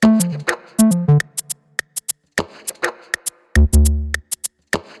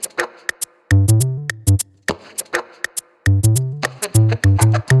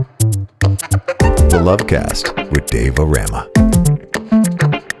Lovecast with Dave Rama.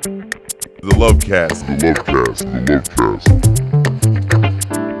 The Lovecast. The Lovecast. The Lovecast.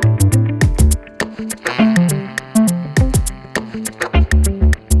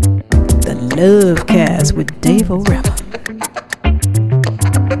 The Lovecast with Dave Rama.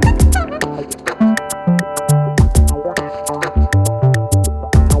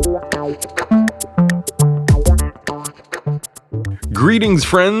 Greetings,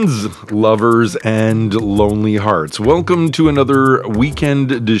 friends, lovers, and lonely hearts. Welcome to another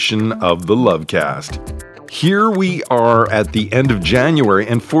weekend edition of the Lovecast. Here we are at the end of January,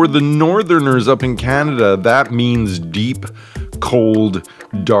 and for the northerners up in Canada, that means deep, cold,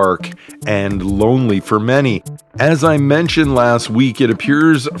 dark, and lonely for many. As I mentioned last week, it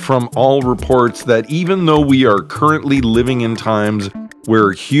appears from all reports that even though we are currently living in times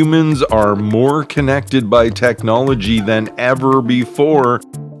where humans are more connected by technology than ever before,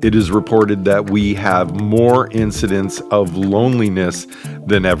 it is reported that we have more incidents of loneliness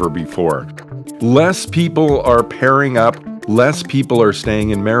than ever before. Less people are pairing up, less people are staying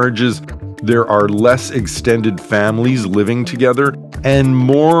in marriages, there are less extended families living together, and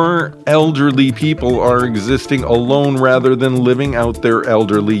more elderly people are existing alone rather than living out their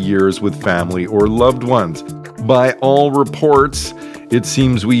elderly years with family or loved ones. By all reports, it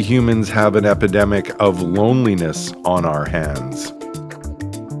seems we humans have an epidemic of loneliness on our hands.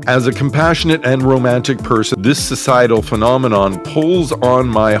 As a compassionate and romantic person, this societal phenomenon pulls on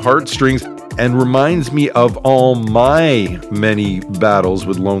my heartstrings and reminds me of all my many battles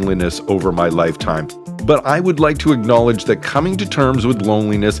with loneliness over my lifetime. But I would like to acknowledge that coming to terms with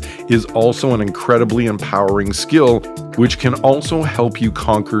loneliness is also an incredibly empowering skill, which can also help you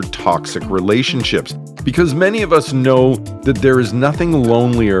conquer toxic relationships. Because many of us know that there is nothing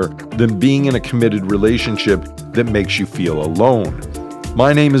lonelier than being in a committed relationship that makes you feel alone.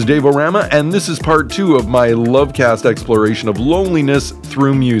 My name is Dave Rama, and this is part 2 of my Lovecast exploration of loneliness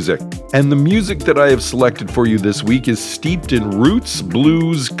through music. And the music that I have selected for you this week is steeped in roots,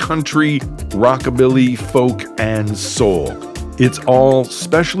 blues, country, rockabilly, folk, and soul. It's all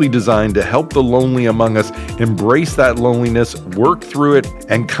specially designed to help the lonely among us embrace that loneliness, work through it,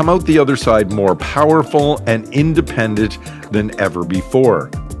 and come out the other side more powerful and independent than ever before.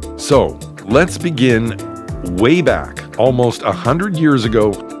 So, let's begin way back, almost 100 years ago,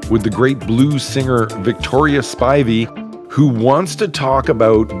 with the great blues singer Victoria Spivey, who wants to talk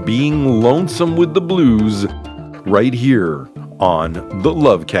about being lonesome with the blues right here on the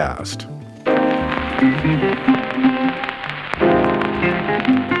Lovecast.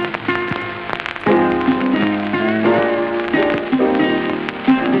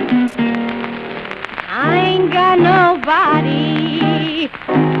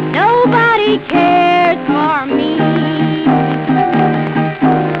 Nobody cares for me.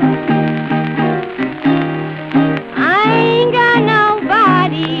 I ain't got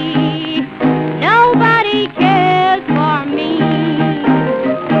nobody cares for me.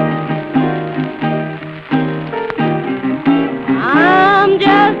 I'm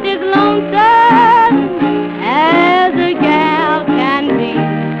just as lonesome as a gal can be.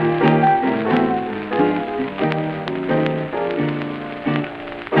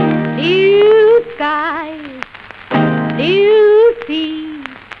 Blue skies, blue seas,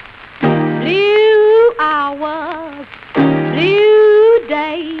 blue hours, blue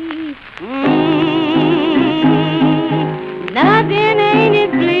days. Nothing ain't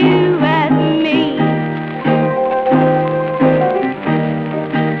as blue as me.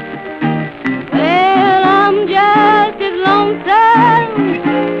 Well, I'm just as lonesome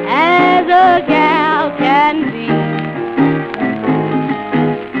as a gal can be.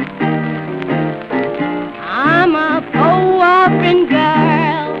 I'm a poor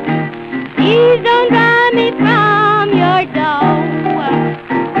girl. Please don't drive me from your door.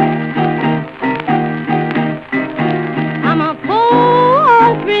 I'm a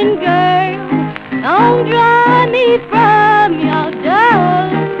poor girl. Don't drive me from your door.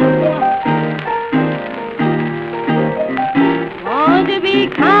 Want to be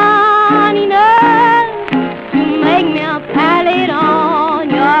kind enough to make me a pallet on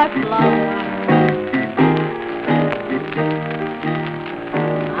your floor.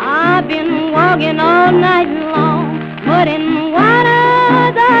 I've been walking all night long, putting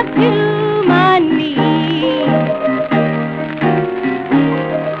water up to my knees.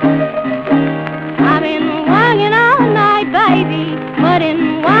 I've been walking all night, baby,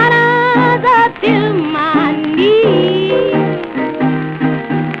 putting water up to my knees.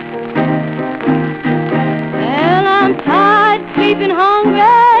 Well, I'm tired, sleeping, hungry.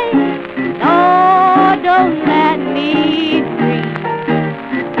 Lord, don't let me free.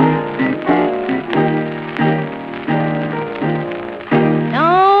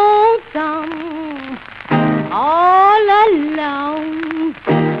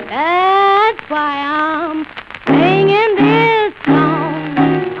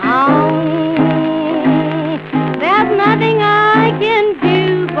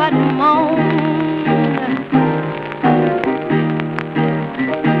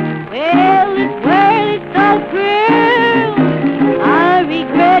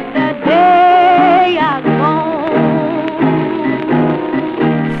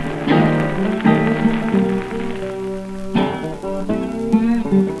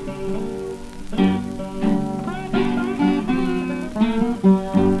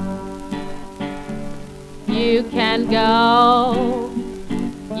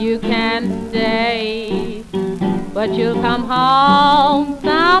 you can stay, but you'll come home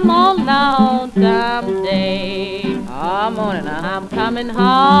some old lonesome day. Oh, morning now. I'm coming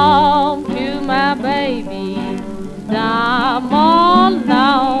home to my baby some old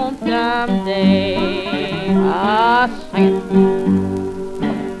lonesome day. Ah, sing it.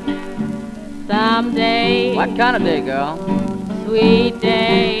 Someday, What kind of day, girl? sweet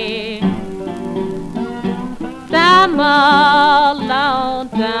day, some old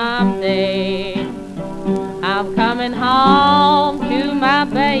lonesome day. I'm coming home to my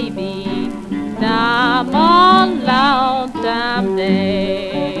baby some old lonesome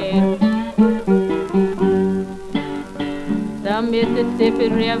day. The Mississippi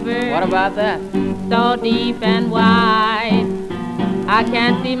River, What about that? so deep and wide, I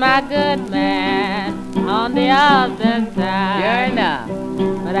can't see my good man on the other side. Sure enough.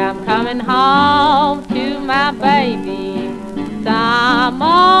 But I'm coming home to my baby some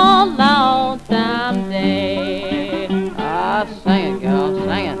old lonesome day. Ah, sing it, girl,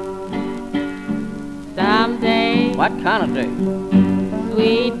 sing it. Someday, What kind of day?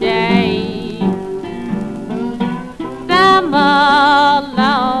 sweet day, some old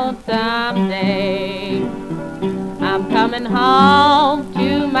lonesome day. I'm coming home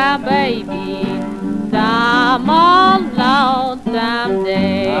to my baby some old lonesome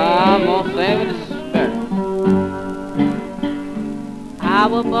day. Ah, I'm gonna sing with the spirit. I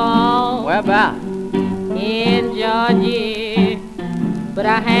was born Where about? in Georgia, but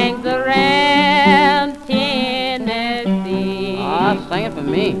I hangs around Tennessee. Ah, sing it for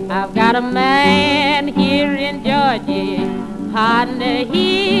me. I've got a man here in Georgia, partner,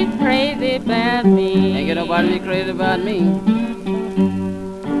 he's crazy about me. Ain't get nobody to be crazy about me.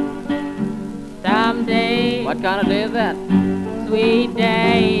 Someday, What kind of day is that? sweet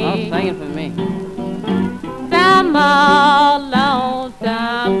day, Well, sing it for me. some old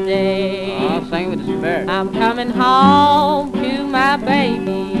lonesome day. Ah, sing it with the spirit. I'm coming home to my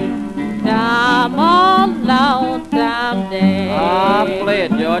baby some old lonesome day. Ah, play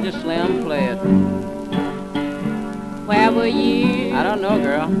it, Georgia Slim, play it. Where were you, I don't know,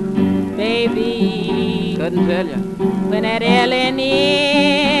 girl. baby, Couldn't tell you. when that alien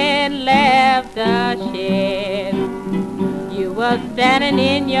left the shed? You were standing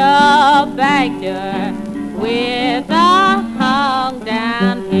in your back door with a hung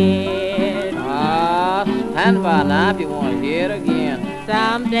down head. Ah, stand by now if you want to hear it again.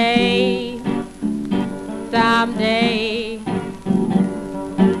 Someday, someday,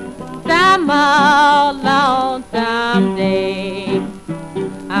 some old lonesome day,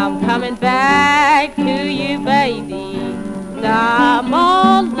 I'm coming back to you, baby, some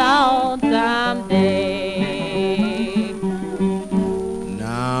old lonesome day.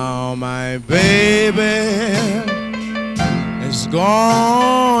 Now my baby is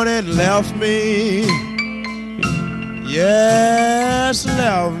gone and left me. Yes,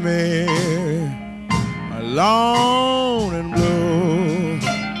 left me alone and blue.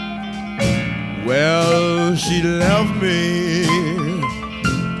 Well, she left me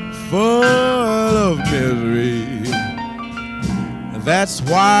full of misery. That's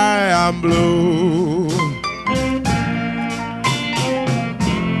why I'm blue.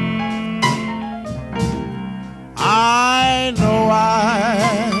 I know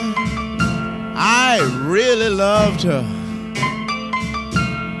I really loved her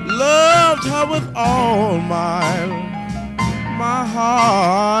with all my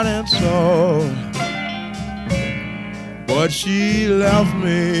heart and soul. But she left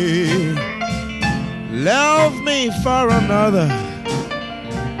me for another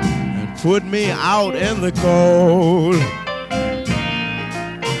and put me out in the cold.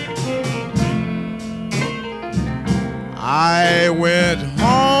 I went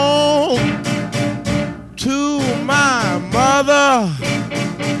home to my mother.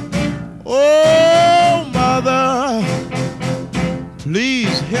 Oh, mother,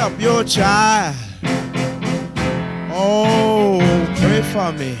 please help your child. Oh, pray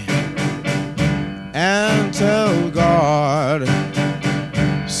for me and tell God,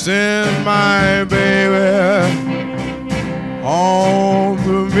 send my baby home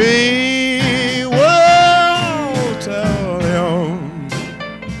to me. Well, tell him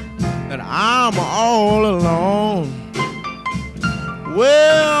that I'm all alone.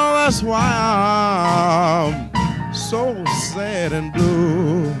 Well, that's why I'm so sad and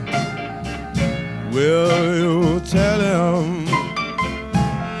blue. Will you tell him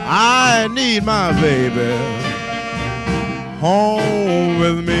I need my baby home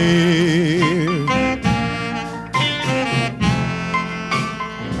with me?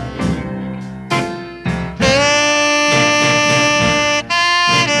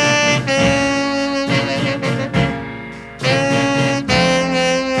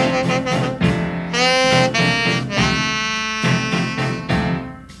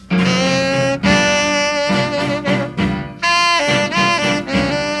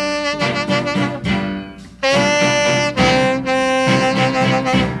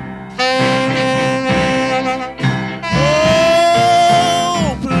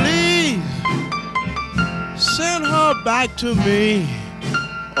 to me.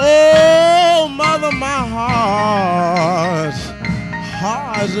 Oh, mother, my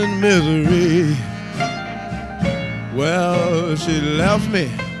heart's in misery. Well, she left me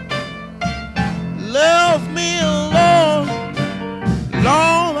alone.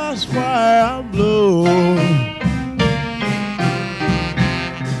 Lord, that's why I'm blue.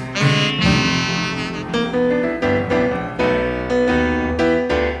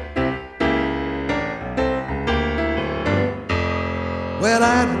 Well,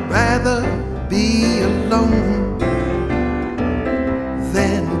 I'd rather be alone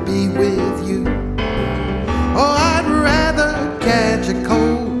than be with you. Oh, I'd rather catch a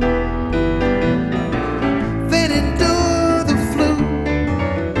cold than endure the flu.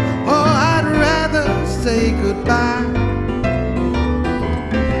 Oh, I'd rather say goodbye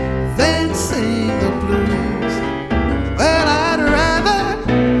than sing the blues. Well, I'd rather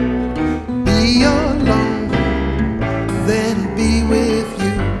be alone than be with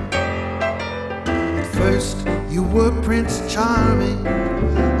you. At first you were Prince Charming.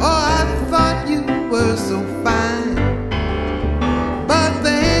 Oh, I thought you were so fine. But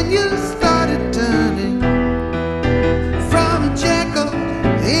then you started turning from Jekyll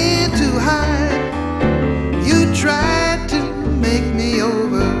into Hyde. You tried to make me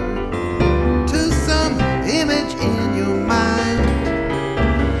over to some image in your mind.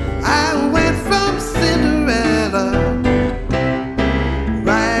 I went from Cinderella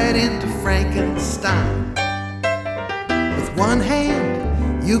right into Frankenstein. With one hand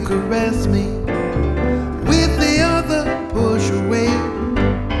you caress me, with the other push away.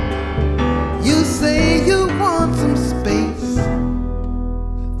 You say you want some space,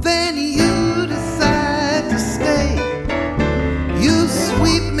 then you decide to stay. You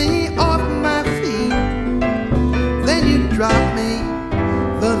sweep me off my feet, then you drop me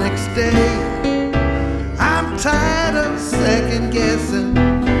the next day. I'm tired of second guessing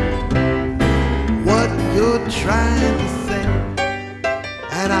what you're trying to say,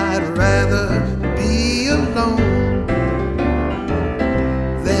 and I'd rather be alone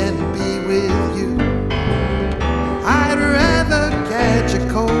than be with you. I'd rather catch a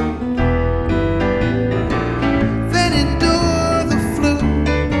cold than endure the flu.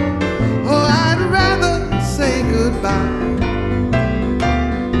 Oh, I'd rather say goodbye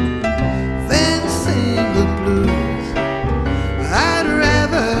than sing the blues. I'd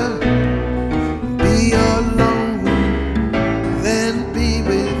rather be alone than be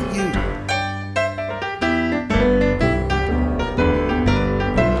with you.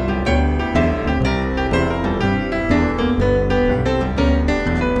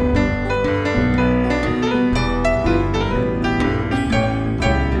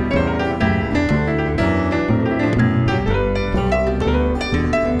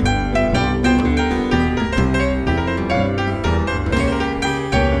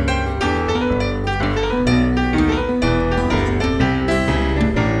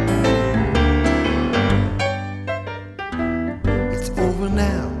 It's over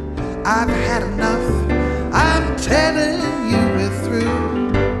now, I've had enough. I'm telling you we're through.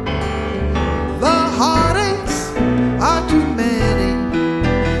 The heartaches are too many,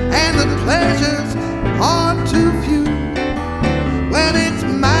 and the pleasures are too few. When it's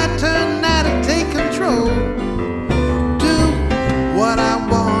my turn now to take control, do what I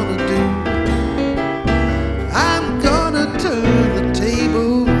wanna do. I'm gonna turn the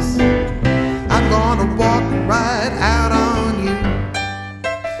tables. I'm gonna walk right out on you,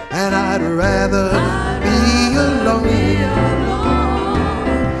 and I'd rather be alone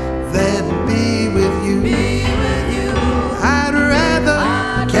than be with you. I'd rather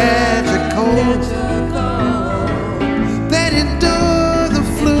catch a cold than endure the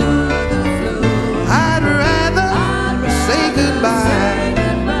flu. I'd rather say goodbye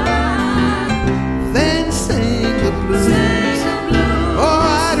than sing the blues. Oh,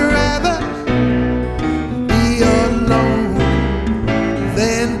 I'd rather be alone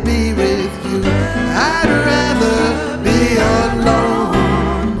than be with you. I'd rather be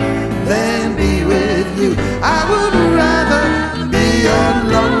alone than be with you. I would rather be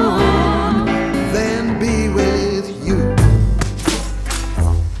alone than be with you.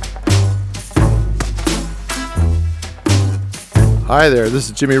 Hi there, this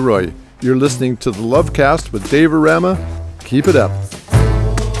is Jimmy Roy. You're listening to the Lovecast with Dave Rama. Keep it up.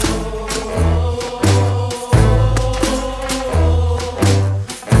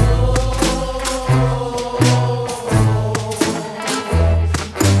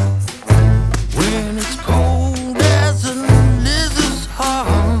 When it's cold as a lizard's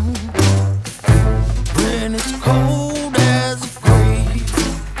heart, when it's cold as a grave,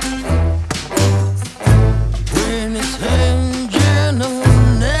 when it's hanging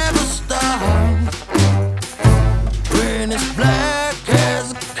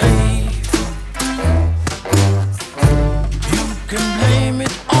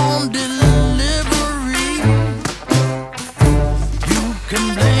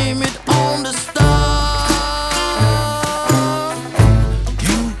blame it on the stars.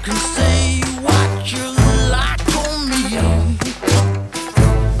 You can say what you like on me.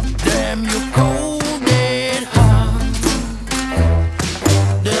 Damn your cold dead heart.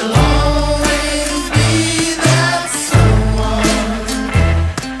 There'll always be that someone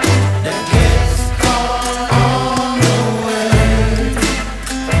that gets caught on the way.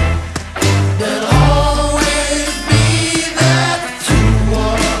 There'll always be that two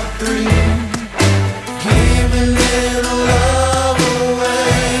or three giving little love away.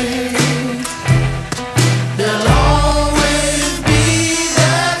 There'll always be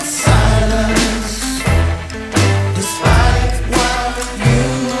that silence, despite what you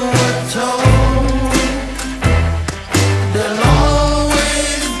were told. There'll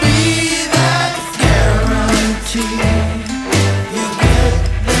always be that guarantee you get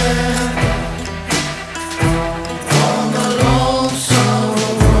there on the lonesome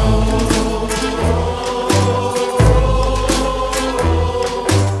road.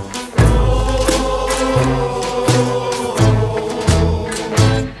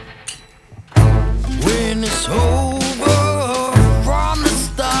 When it's over from the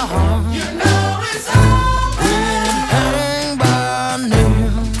start, you know it's over. When it hang by a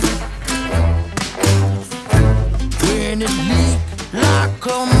nail, when it leak like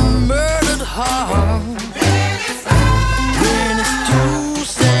a murdered heart, when it's too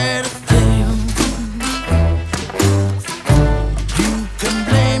sad to tell, you can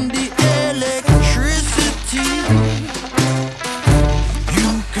blame the electricity. You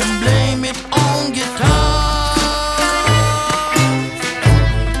can blame it on guitar.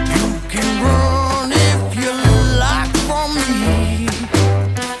 You can run if you like from me,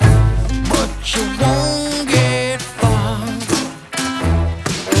 but you won't get far.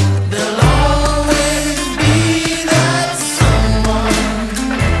 There'll always be that someone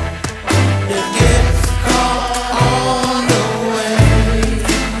that gets caught on the way.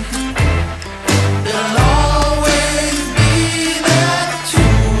 There'll always be that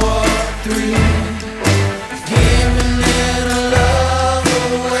two or three giving little love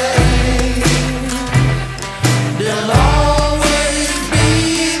away. There'll always be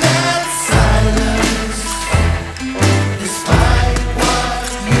that silence, despite what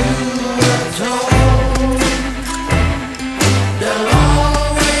you were told. There'll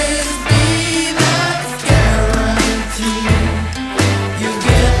always be that guarantee you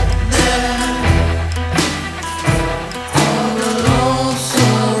get there on the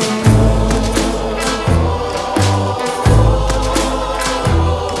lonesome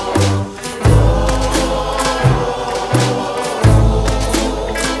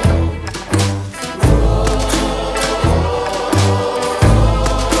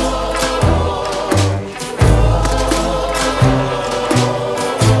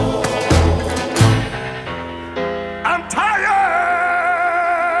I'm tired.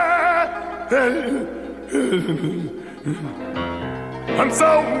 I'm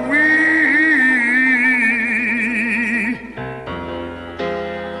so weak,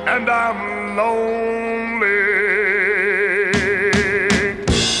 and I'm lonely.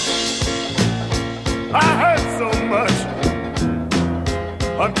 I heard so much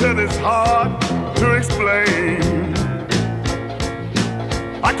until it's hard to explain.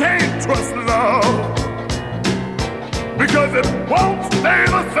 I can't trust love because it won't stay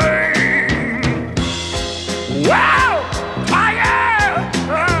the same. Wow, tired.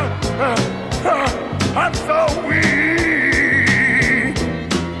 I'm so weak,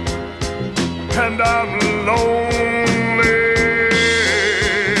 and I'm lonely.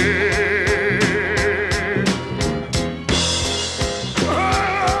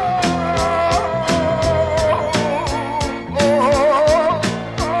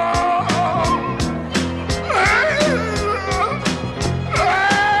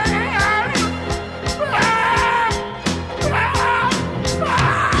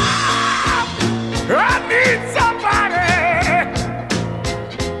 I need somebody,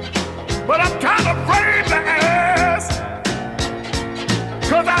 but I'm kind of afraid to ask,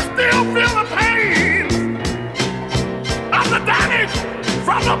 'cause I still feel the pain of the damage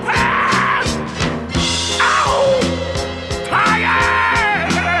from the past. Oh,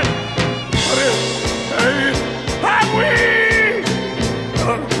 tired. I'm weak.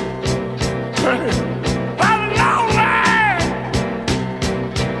 I'm lonely.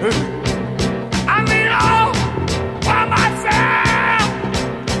 I need all by myself.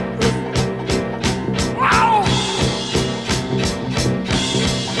 Oh,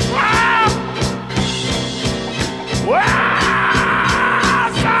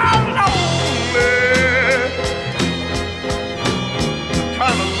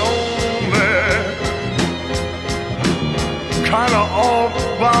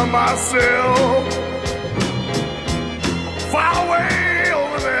 found myself far away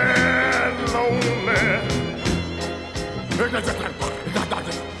over there, lonely.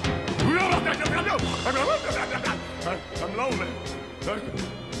 I'm lonely.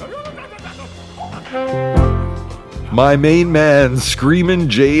 My main man, Screamin'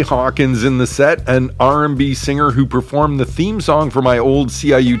 Jay Hawkins in the set, an R&B singer who performed the theme song for my old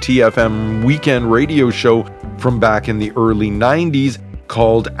CIUT FM weekend radio show from back in the early 90s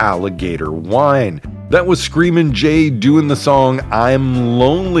called Alligator Wine. That was Screamin' Jay doing the song I'm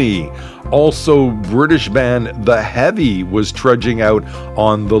Lonely. Also, British band The Heavy was trudging out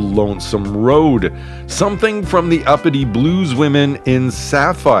on the Lonesome Road. Something from the uppity blues women in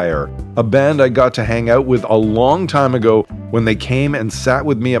Sapphire, a band I got to hang out with a long time ago when they came and sat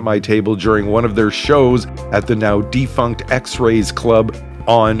with me at my table during one of their shows at the now defunct X-Rays Club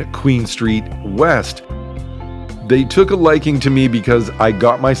on Queen Street West. They took a liking to me because I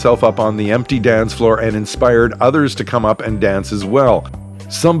got myself up on the empty dance floor and inspired others to come up and dance as well.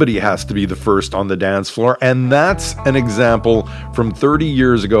 Somebody has to be the first on the dance floor, and that's an example from 30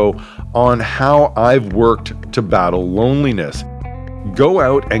 years ago on how I've worked to battle loneliness. Go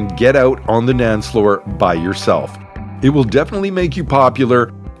out and get out on the dance floor by yourself. It will definitely make you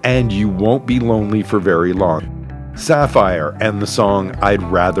popular, and you won't be lonely for very long. Sapphire and the song I'd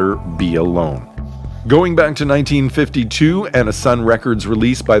Rather Be Alone. Going back to 1952 and a Sun Records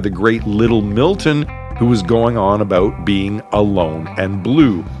release by the great Little Milton, who was going on about being alone and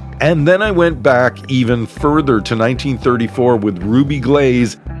blue. And then I went back even further to 1934 with Ruby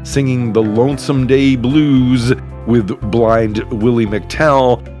Glaze singing the Lonesome Day Blues with Blind Willie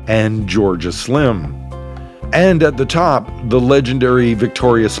McTell and Georgia Slim. And at the top, the legendary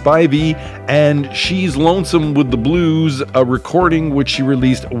Victoria Spivey and She's Lonesome with the Blues, a recording which she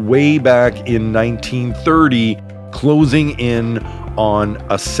released way back in 1930, closing in on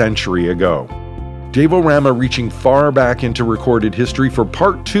a century ago. Dave Rama reaching far back into recorded history for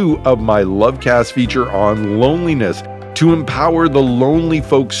part 2 of my Lovecast feature on loneliness to empower the lonely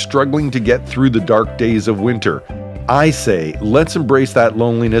folks struggling to get through the dark days of winter. I say, let's embrace that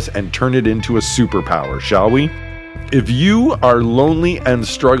loneliness and turn it into a superpower, shall we? If you are lonely and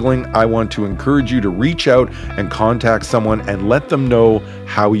struggling, I want to encourage you to reach out and contact someone and let them know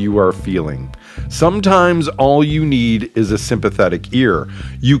how you are feeling. Sometimes all you need is a sympathetic ear.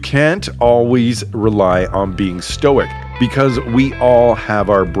 You can't always rely on being stoic because we all have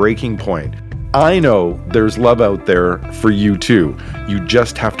our breaking point. I know there's love out there for you too. You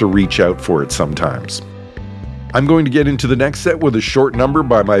just have to reach out for it sometimes. I'm going to get into the next set with a short number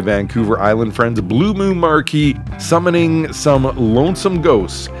by my Vancouver Island friends Blue Moon Marquee, summoning some lonesome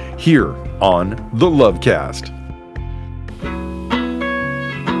ghosts here on the Lovecast.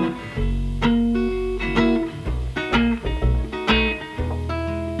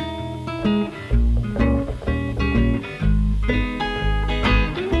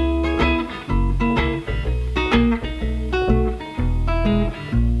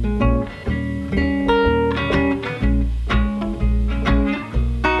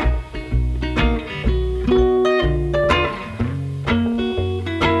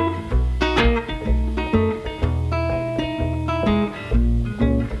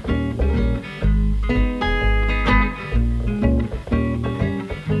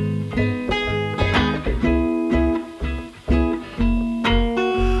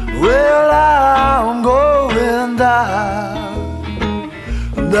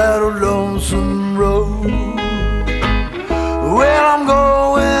 That lonesome road. Well, I'm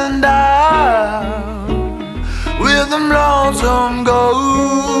going down with them lonesome ghosts.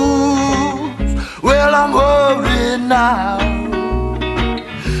 Well, I'm worried now,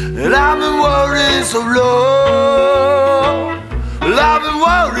 and I've been worried so long. Well, I've been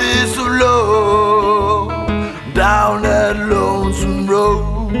worried so long. Down that lonesome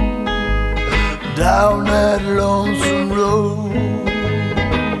road, down that lonesome road.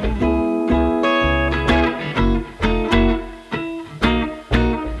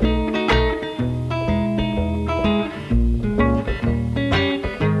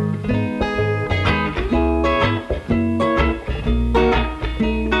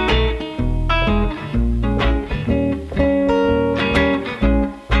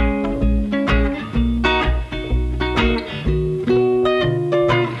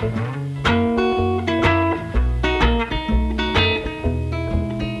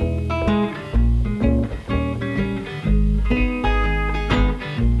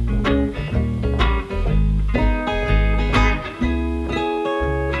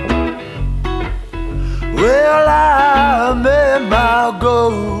 Well, I met my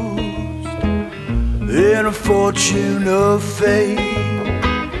ghost in a fortune of fate.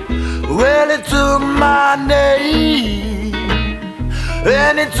 Well, he took my name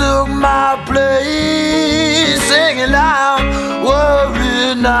and he took my place, singing I'm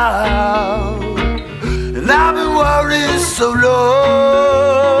worried now. And I've been worried so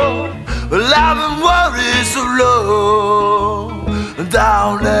long. Well, I've been worried so long.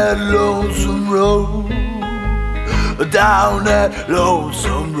 Down that lonesome road, down that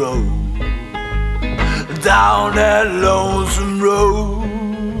lonesome road, down that lonesome road,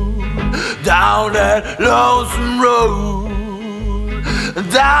 down that lonesome road,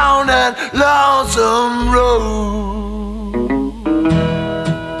 down that lonesome road.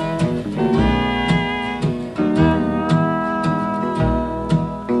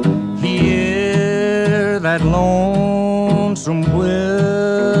 Hear that lonesome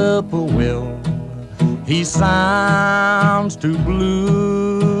whippoorwill, he sounds too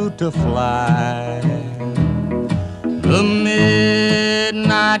blue to fly. The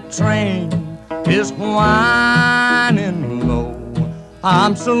midnight train is whining low.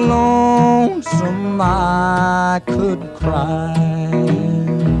 I'm so lonesome I could cry.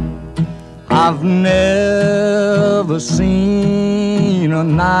 I've never seen a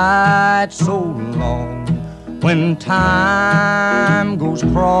night so long when time goes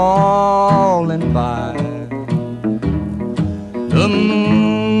crawling by. The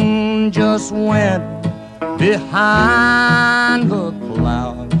moon just went behind the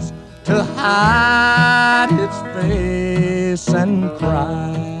clouds to hide its face and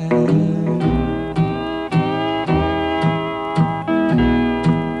cry.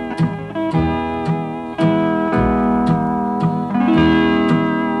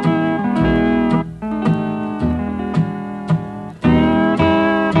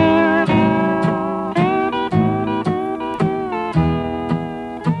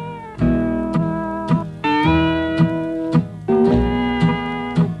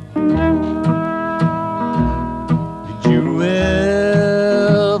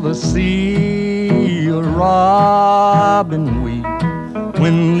 Robin weep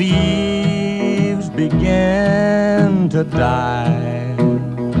when leaves begin to die.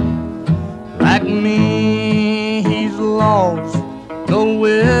 Like me, he's lost the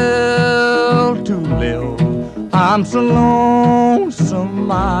will to live. I'm so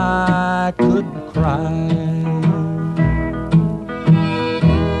lonesome I could cry.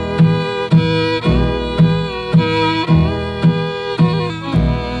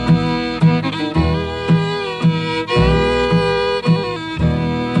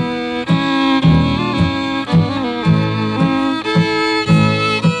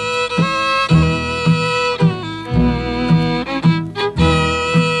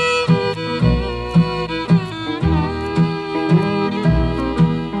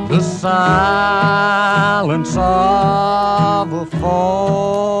 Silence of a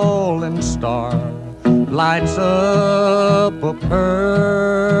falling star lights up a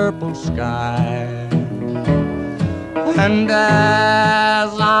purple sky. And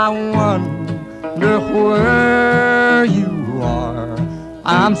as I wonder where you are,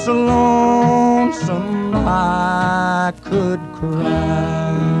 I'm so lonesome I could cry.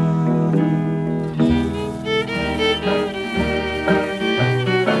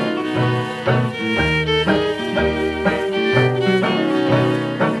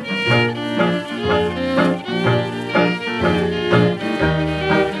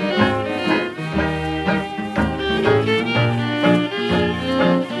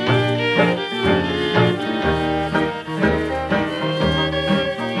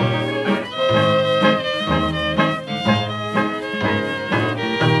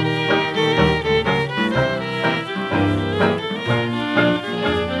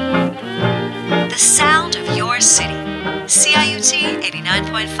 CIUT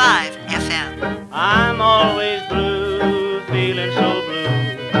 89.5 FM. I'm always blue, feeling so blue.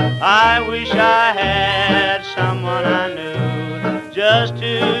 I wish I had someone I knew just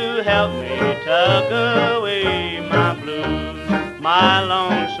to help me tuck away my blues, my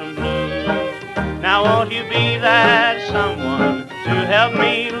lonesome blues. Now won't you be that someone to help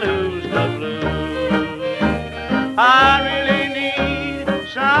me lose the blues? I really need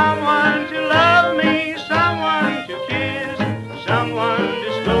someone to love me, someone to kiss, someone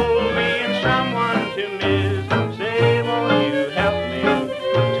to scold me, and someone to miss. Say, won't you help me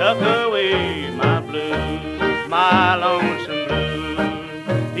tuck away my blues, my lonesome blues?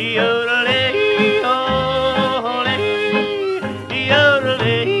 Yodelay, oh, lay,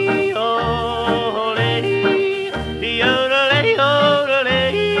 yodelay, oh, lay, yodelay, oh,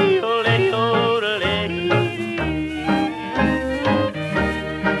 lay, oh, lay, oh, lay.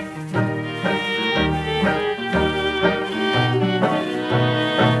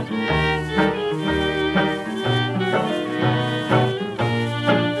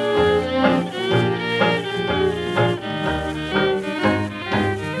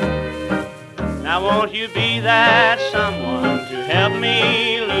 Now won't you be that someone to help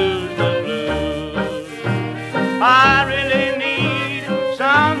me lose the blues? I really need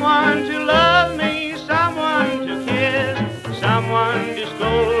someone to love me, someone to kiss, someone to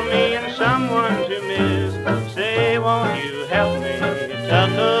scold me, and someone to miss. Say, won't you help me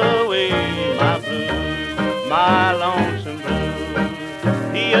tuck away my blues, my lonesome blues?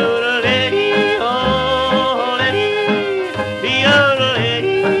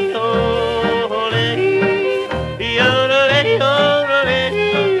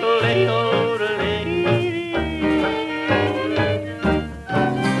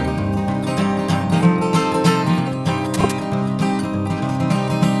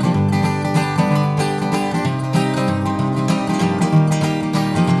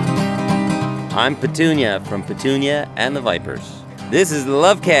 I'm Petunia from Petunia and the Vipers. This is the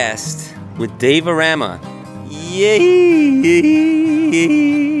Lovecast with Dave Rama. Yay!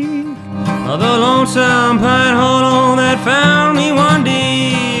 The lonesome pine hollow that found me one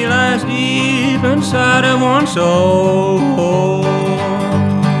day lies deep inside of one soul.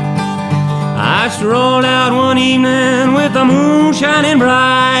 I strolled out one evening with the moon shining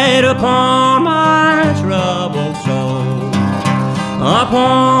bright upon my troubled soul.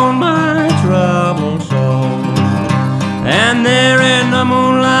 Upon my troubled soul. And there in the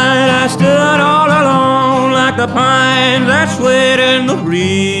moonlight I stood all alone, like the pines that swayed in the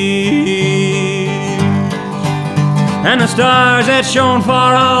breeze, and the stars that shone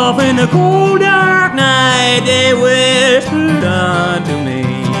far off in the cold dark night, they whispered unto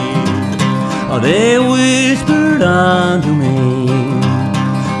me, oh, they whispered unto me,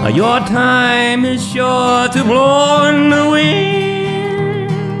 your time is sure to blow in the wind,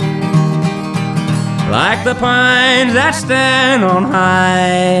 like the pines that stand on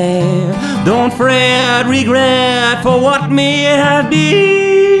high. Don't fret, regret for what may have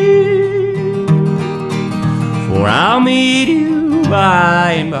been, for I'll meet you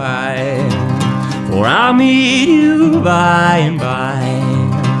by and by, for I'll meet you by and by.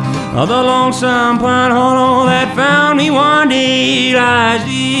 Oh, the lonesome pine hollow that found me one day lies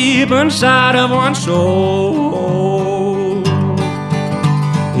deep inside of one soul.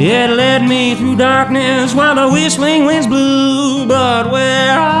 It led me through darkness while the whistling winds blew, but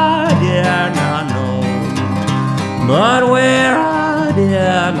where I did not know, but where I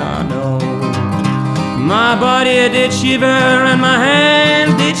did not know. My body did shiver and my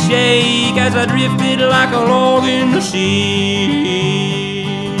hands did shake as I drifted like a log in the sea,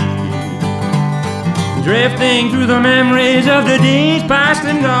 drifting through the memories of the days past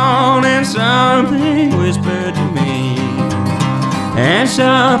and gone, and something whispered to me, and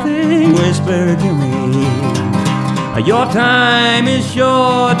something whispered to me, your time is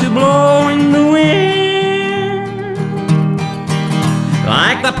sure to blow in the wind,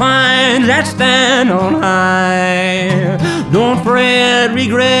 like the pines that stand on high. Don't fret,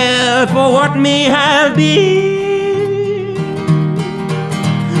 regret for what may have been,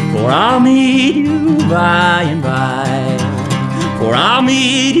 for I'll meet you by and by, for I'll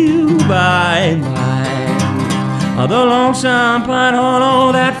meet you by and by. The lonesome pine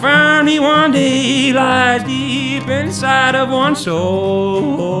hollow that found me one day lies deep inside of one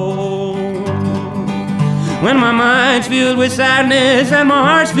soul. When my mind's filled with sadness and my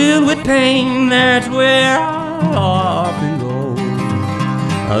heart's filled with pain, that's where I often go.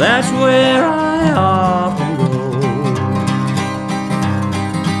 That's where I often go.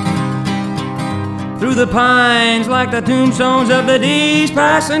 Through the pines like the tombstones of the days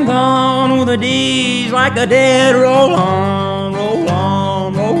past and gone, oh, the days like the dead roll on, roll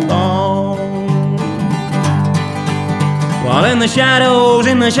on, roll on. While in the shadows,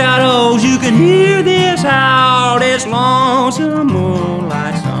 you can hear this howl, this lonesome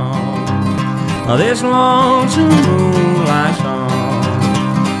moonlight song, this lonesome moonlight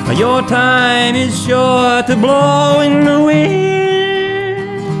song. Your time is sure to blow in the wind,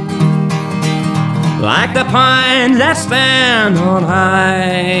 like the pines that stand on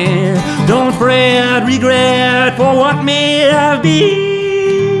high. Don't fret, regret for what may have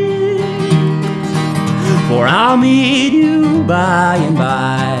been, for I'll meet you by and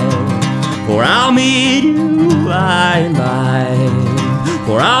by, for I'll meet you by and by,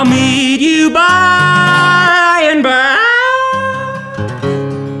 for I'll meet you by and by.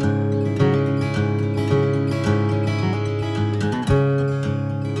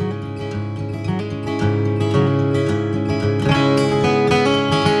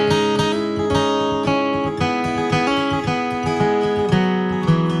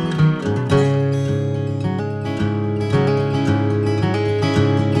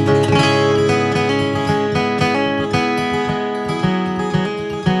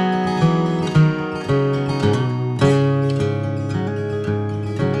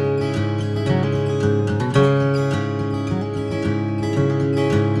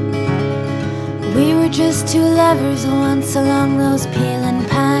 lovers once along those peeling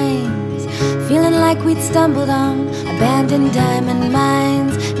pines, feeling like we'd stumbled on abandoned diamond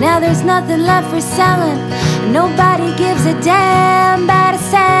mines. Now there's nothing left for selling, and nobody gives a damn about a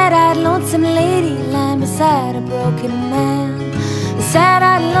sad-eyed lonesome lady lying beside a broken man. A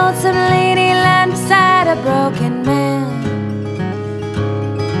sad-eyed lonesome lady lying beside a broken man.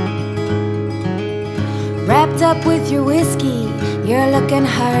 Wrapped up with your whiskey, you're looking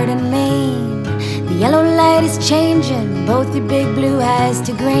hard and mean. The yellow light is changing both your big blue eyes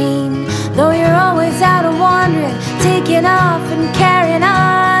to green. Though you're always out and wandering, taking off and carrying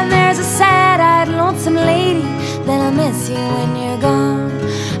on, there's a sad-eyed lonesome lady that'll miss you when you're gone.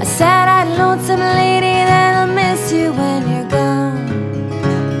 A sad-eyed lonesome lady that'll miss you when you're gone.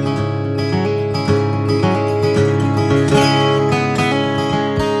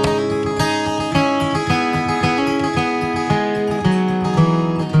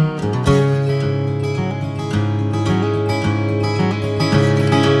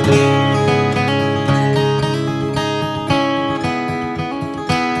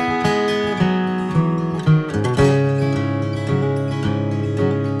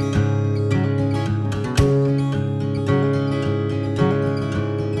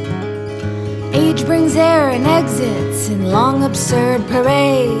 Age brings error and exits in long absurd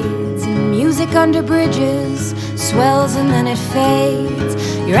parades, and music under bridges swells and then it fades.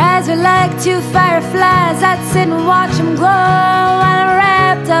 Your eyes are like two fireflies, I'd sit and watch them glow while I'm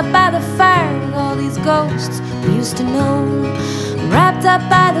wrapped up by the fire with all these ghosts we used to know. I'm wrapped up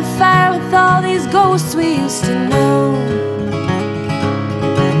by the fire with all these ghosts we used to know.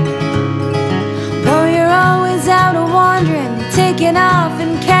 Though you're always out and wandering, taking off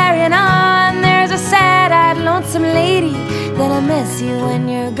and carrying on, there's a sad-eyed lonesome lady that'll miss you when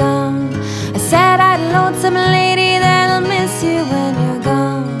you're gone. A sad-eyed lonesome lady that'll miss you when you're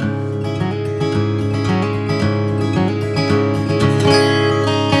gone.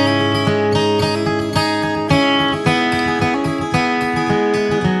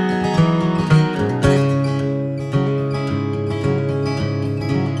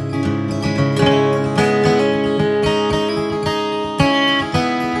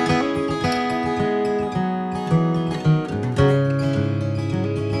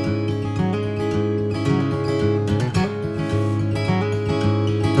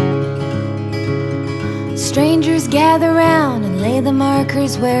 Strangers gather round and lay the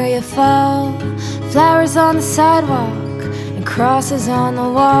markers where you fall. Flowers on the sidewalk and crosses on the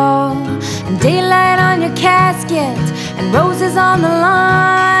wall, and daylight on your casket and roses on the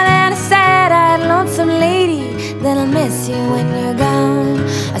lawn, and a sad-eyed lonesome lady that'll miss you when you're gone.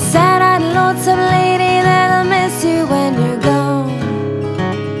 A sad-eyed lonesome lady that'll miss you when you're gone.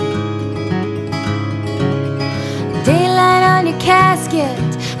 Daylight on your casket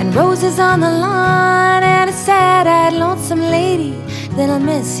and roses on the lawn, and a sad-eyed lonesome lady that'll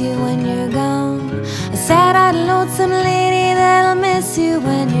miss you when you're gone. A sad-eyed lonesome lady that'll miss you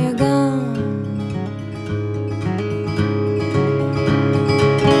when you're gone.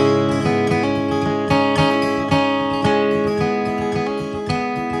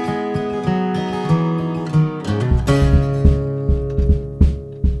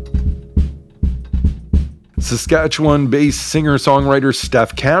 Saskatchewan-based singer-songwriter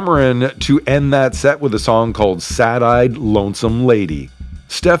Steph Cameron to end that set with a song called Sad-Eyed Lonesome Lady.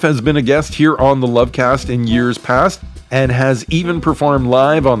 Steph has been a guest here on the Lovecast in years past and has even performed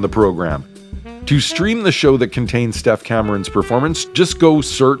live on the program. To stream the show that contains Steph Cameron's performance, just go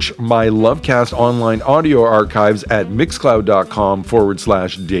search my Lovecast online audio archives at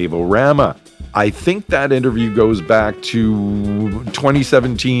mixcloud.com/DaveOrama. I think that interview goes back to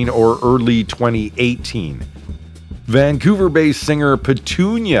 2017 or early 2018. Vancouver-based singer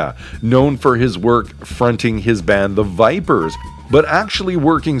Petunia, known for his work fronting his band The Vipers, but actually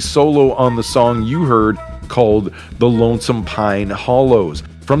working solo on the song you heard called The Lonesome Pine Hollows,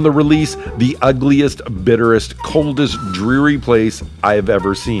 from the release The Ugliest, Bitterest, Coldest, Dreary Place I've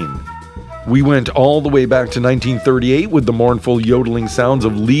Ever Seen. We went all the way back to 1938 with the mournful yodeling sounds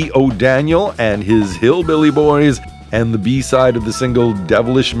of Lee O'Daniel and his Hillbilly Boys, and the B-side of the single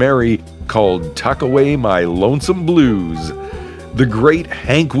Devilish Mary called Tuck Away My Lonesome Blues. The great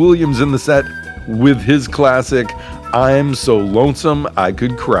Hank Williams in the set with his classic I'm So Lonesome I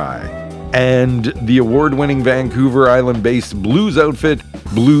Could Cry. And the award-winning Vancouver Island-based blues outfit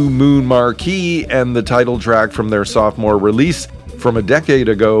Blue Moon Marquee and the title track from their sophomore release from a decade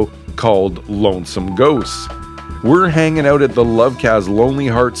ago called Lonesome Ghosts. We're hanging out at the Lovecast Lonely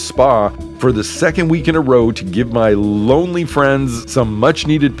Hearts Spa for the second week in a row to give my lonely friends some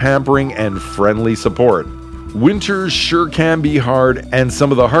much-needed pampering and friendly support. Winters sure can be hard, and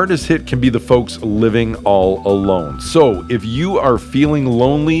some of the hardest hit can be the folks living all alone. So if you are feeling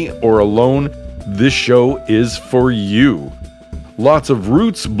lonely or alone, this show is for you. Lots of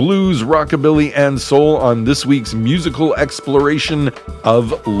roots, blues, rockabilly, and soul on this week's musical exploration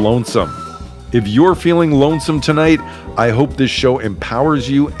of Lonesome. If you're feeling lonesome tonight, I hope this show empowers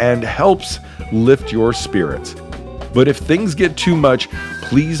you and helps lift your spirits. But if things get too much,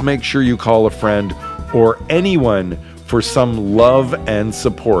 please make sure you call a friend or anyone for some love and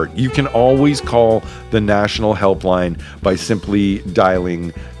support. You can always call the National Helpline by simply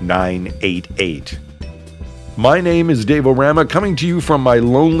dialing 988. My name is Dave Rama, coming to you from my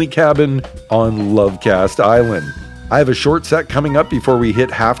lonely cabin on Lovecast Island. I have a short set coming up before we hit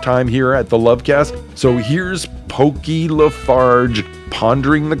halftime here at the Lovecast, so here's Pokey Lafarge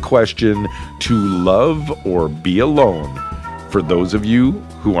pondering the question, to love or be alone, for those of you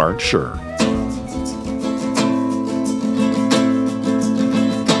who aren't sure.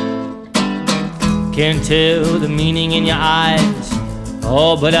 Can't tell the meaning in your eyes,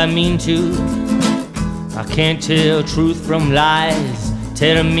 oh, but I mean to. I can't tell truth from lies,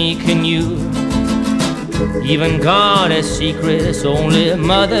 tell me can you? Even God has secrets only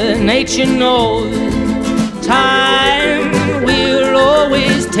Mother Nature knows. Time will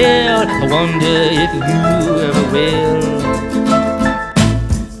always tell, I wonder if you ever will.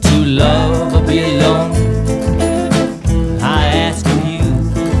 To love or be alone, I ask of you.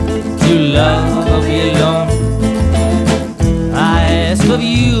 To love or be alone, I ask of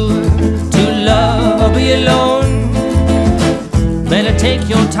you. To love or be alone, better take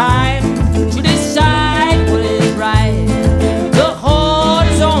your time to decide what is right. The heart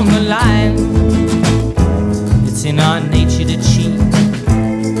is on the line. It's in our nature to cheat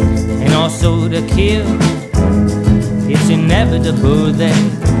and also to kill. It's inevitable that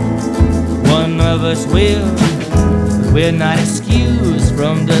one of us will, but we're not excused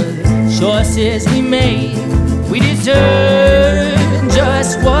from the choices we made. We deserve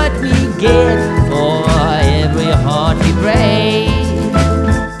just what we get for every heart we break.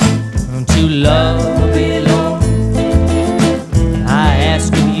 To love or be alone, I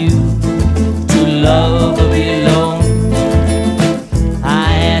ask of you. To love or be alone, I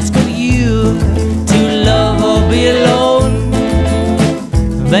ask of you. To love or be alone,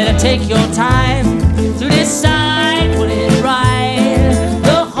 better take your time to decide what is right.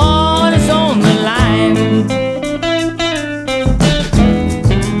 The heart is on the line.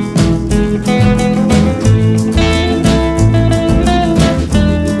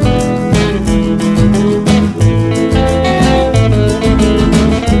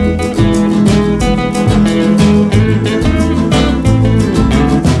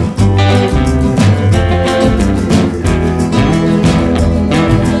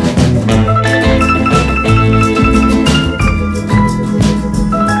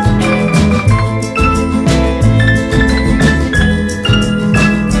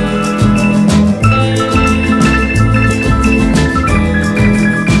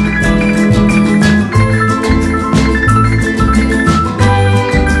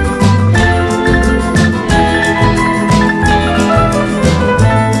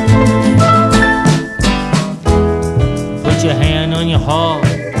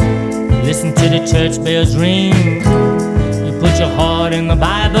 Church bells ring. You put your heart in the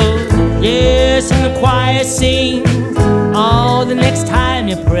Bible, yes, and the choir sing. Oh, the next time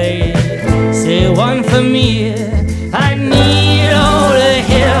you pray, say one for me. I need all the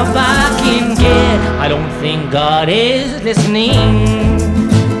help I can get. I don't think God is listening.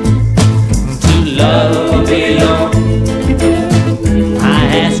 To love or be alone, I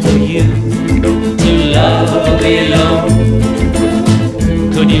ask of you. To love or be alone,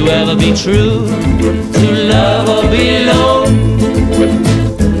 could you ever be true? To love or be alone,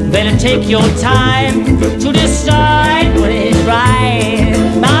 better take your time to decide what is right.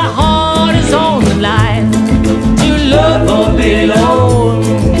 My heart is on the line. To love or be alone,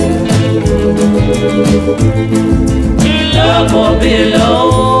 to love or be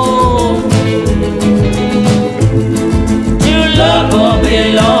alone, to love or be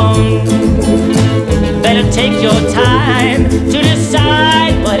alone, better take your time to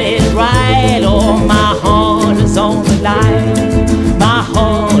decide what is right. Oh, my heart is on the line. My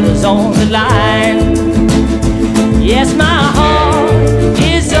heart is on the line. Yes, my heart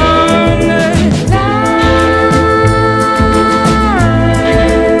is on the line.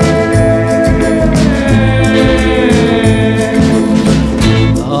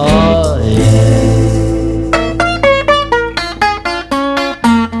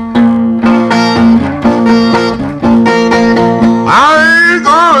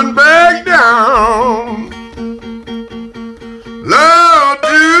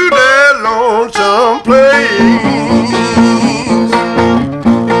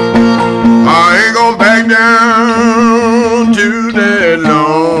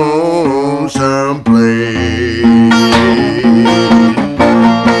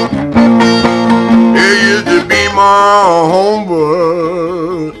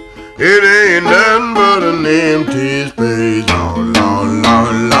 It ain't nothing but an empty space. Lord, Lord,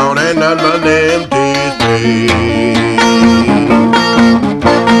 Lord, Lord, ain't nothing but an empty space.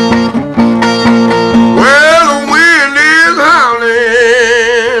 Well, the wind is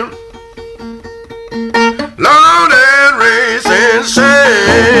howling, Lord, and racing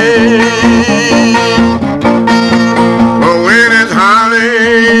sand. The wind is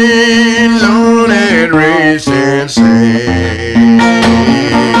howling, Lord, and racing sand.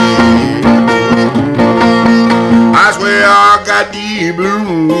 I swear I got the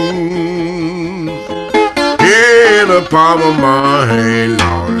blues in the palm of my hand,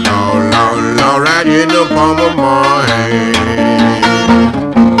 Lord, Lord, Lord, Lord, right in the palm of my hand.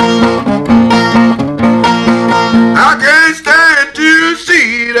 I can't stand to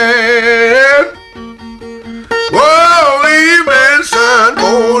see that whoa, evening sun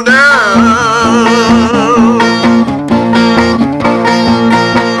go down.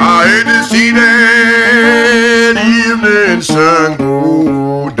 I hate to see that evening sun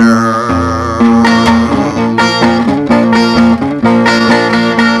go down.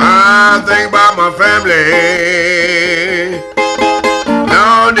 I think about my family.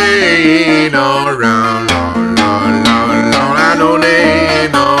 No, they ain't around. Lord, Lord, Lord, Lord, I know they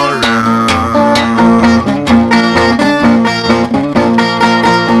ain't around.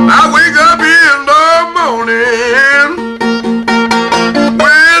 I wake up in the morning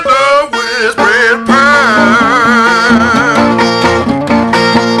with the whispering pine.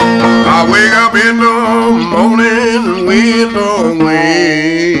 I wake up in the morning with the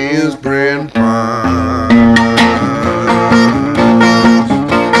whispering pine.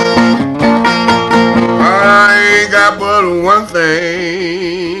 I ain't got but one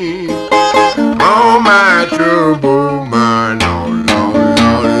thing on my trouble mind. Lord, Lord,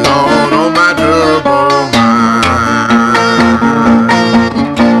 Lord, Lord, on my trouble mind.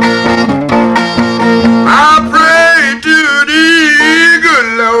 I pray to thee, good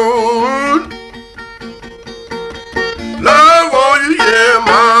Lord, Lord, won't you hear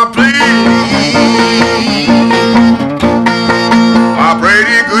my plea? I pray to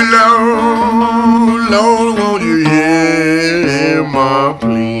thee, good Lord, Lord, won't you hear my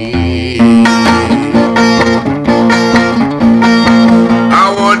plea? I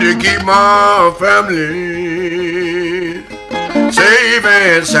want to keep my family safe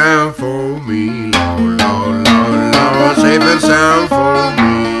and sound for me, Lord, Lord, Lord, Lord, safe and sound for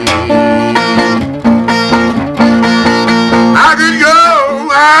me. I could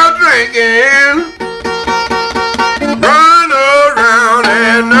go out drinking, run around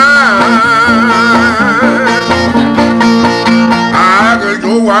at night. I could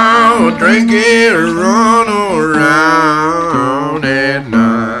go out drinking, run around at night.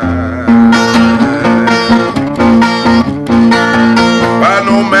 But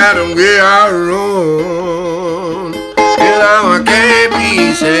no matter where I run, I can't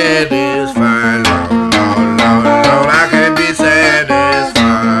be satisfied. Lord, Lord, Lord, Lord, I can't be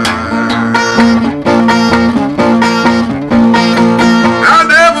satisfied. I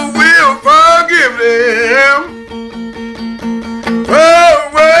never will forgive them for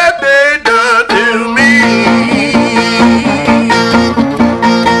what they done to me.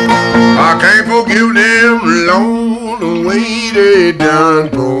 I can't forgive them, Lord, the way they done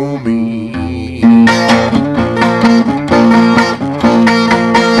for me.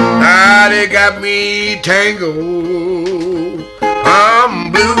 Now they got me tangled.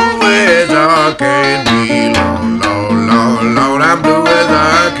 I'm blue as I can be. Lord, Lord, Lord, Lord, I'm blue as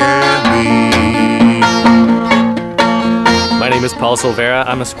I can be. My name is Paul Silvera.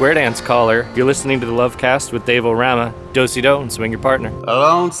 I'm a square dance caller. You're listening to the Lovecast with Dave Rama. Do-si-do and swing your partner. A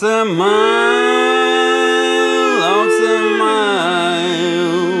lonesome mile, lonesome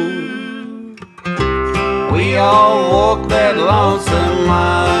mile. We all walk that lonesome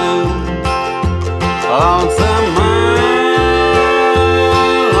mile. Lonesome mile,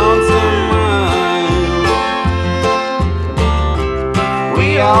 lonesome mile.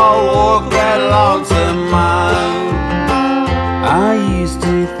 We all walk that lonesome mile. I used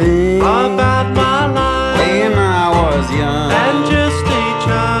to think about my life when I was young and just a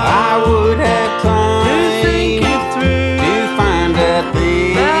child. I would have time to think it through, to find out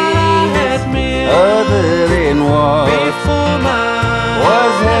things that I had missed, other than what before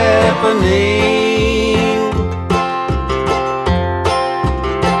was happening.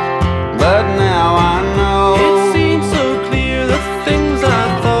 But now I know it seems so clear the things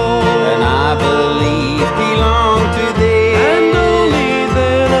I thought and I believe belong to them, and only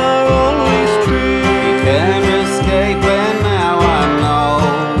then are always true. You can escape, and now I know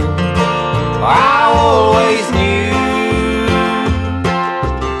I always knew.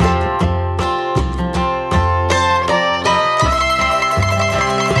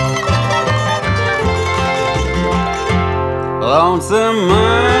 lonesome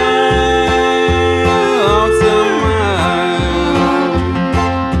mile, lonesome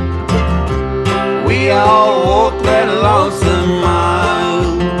mile. We all walk that lonesome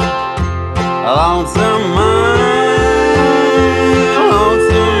mile, lonesome mile,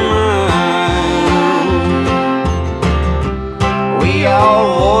 lonesome mile. We all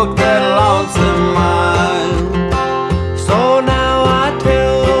walk that lonesome mile. So now I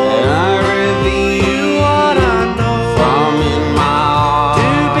tell and I reveal you what I know from in my heart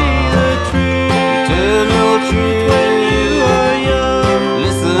to be the truth. eternal truth. When you are young,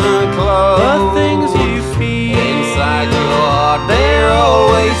 Listen close. the things you feel Inside your heart, they're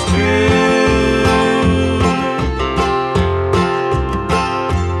always true.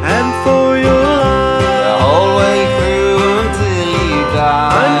 and for your The life whole way through until you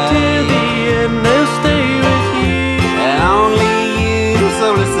die. until the end, they'll stay with you. And only you, so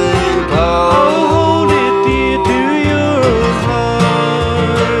listen close. Oh, hold it dear to your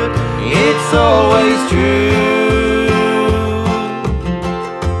heart. It's always true.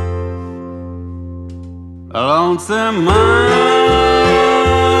 A lonesome mile,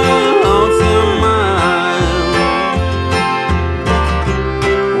 lonesome mile.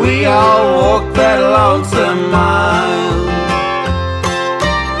 We all walk that lonesome mile.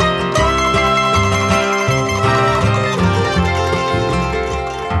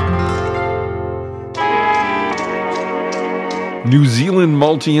 New Zealand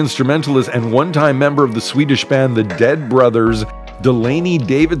multi-instrumentalist and one-time member of the Swedish band The Dead Brothers, Delaney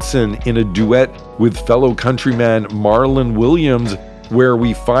Davidson, in a duet with fellow countryman Marlon Williams, where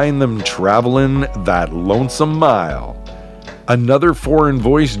we find them traveling that lonesome mile. Another foreign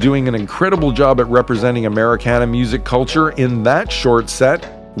voice doing an incredible job at representing Americana music culture in that short set.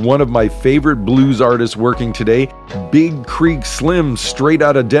 One of my favorite blues artists working today, Big Creek Slim, straight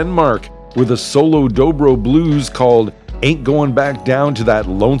out of Denmark, with a solo dobro blues called Ain't Going Back Down to That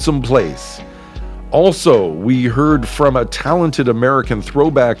Lonesome Place. Also, we heard from a talented American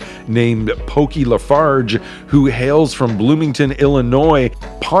throwback named Pokey Lafarge, who hails from Bloomington, Illinois,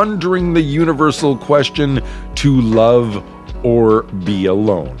 pondering the universal question, to love or be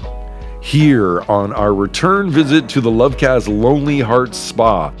alone. Here on our return visit to the Lovecast Lonely Hearts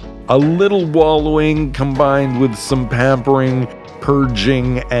Spa, a little wallowing combined with some pampering,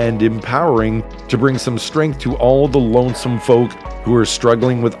 purging, and empowering to bring some strength to all the lonesome folk who are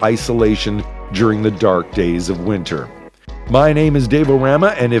struggling with isolation during the dark days of winter. My name is Dave Rama,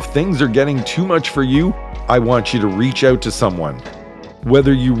 and if things are getting too much for you, I want you to reach out to someone.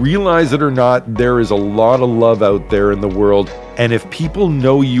 Whether you realize it or not, there is a lot of love out there in the world, and if people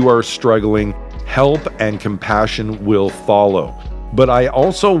know you are struggling, help and compassion will follow. But I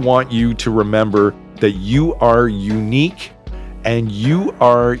also want you to remember that you are unique and you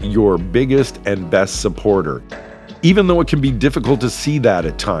are your biggest and best supporter. Even though it can be difficult to see that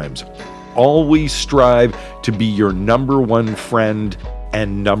at times, always strive to be your number one friend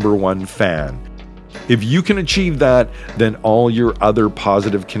and number one fan. If you can achieve that, then all your other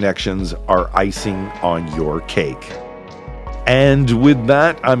positive connections are icing on your cake. And with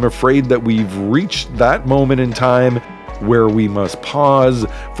that, I'm afraid that we've reached that moment in time where we must pause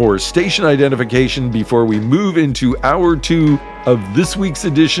for station identification before we move into hour 2 of this week's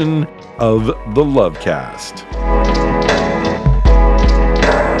edition of the Lovecast.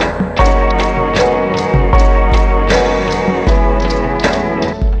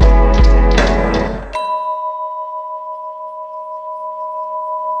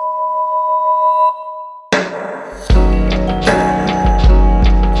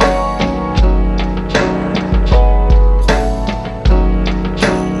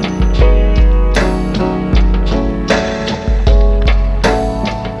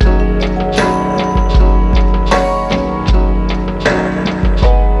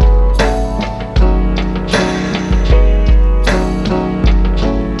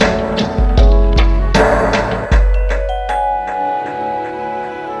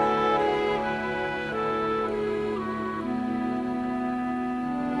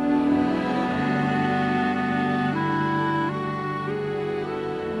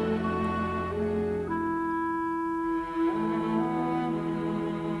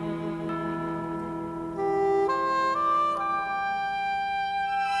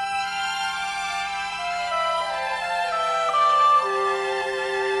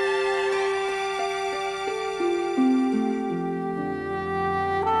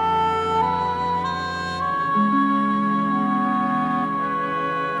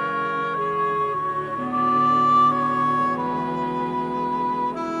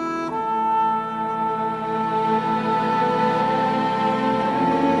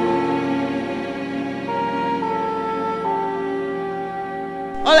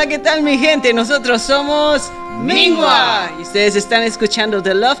 Hola, ¿qué tal mi gente? Nosotros somos Mingua y ustedes están escuchando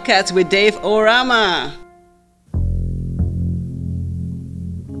The Lovecast with Dave o Rama.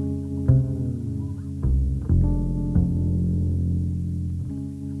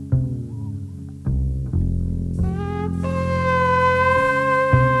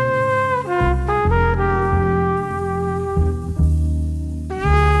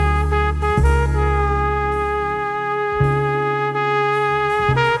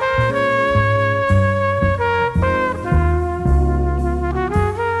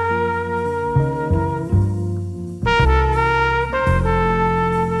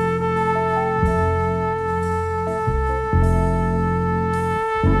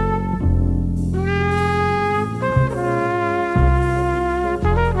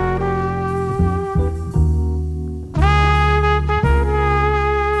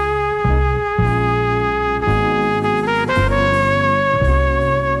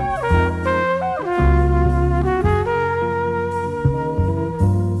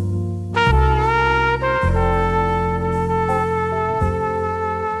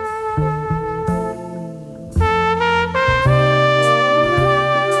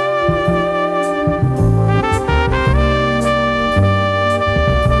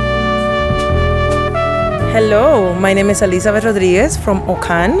 Hello, my name is Elizabeth Rodriguez from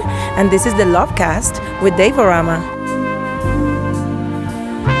Ocan, and this is the Lovecast with Dave o Rama.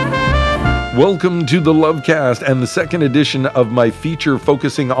 Welcome to the Lovecast and the second edition of my feature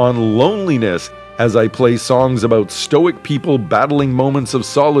focusing on loneliness as I play songs about stoic people battling moments of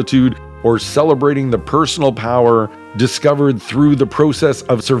solitude or celebrating the personal power discovered through the process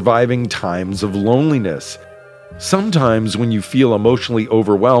of surviving times of loneliness. Sometimes when you feel emotionally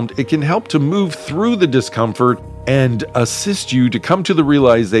overwhelmed, it can help to move through the discomfort and assist you to come to the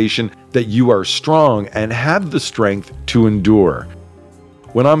realization that you are strong and have the strength to endure.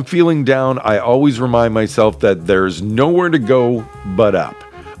 When I'm feeling down, I always remind myself that there's nowhere to go but up.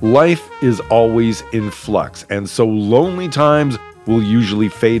 Life is always in flux, and so lonely times will usually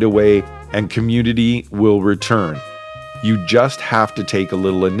fade away and community will return. You just have to take a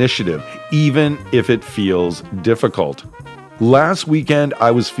little initiative, even if it feels difficult. Last weekend, I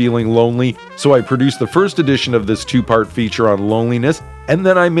was feeling lonely, so I produced the first edition of this two-part feature on loneliness, and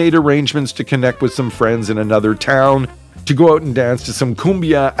then I made arrangements to connect with some friends in another town, to go out and dance to some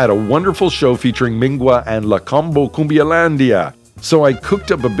cumbia at a wonderful show featuring Mingua and La Combo Cumbialandia. So I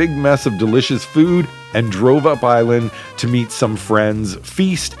cooked up a big mess of delicious food and drove up island to meet some friends,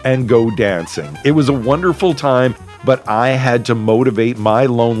 feast, and go dancing. It was a wonderful time, but I had to motivate my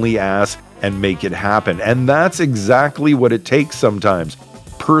lonely ass and make it happen. And that's exactly what it takes sometimes.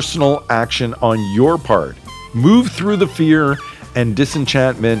 Personal action on your part. Move through the fear and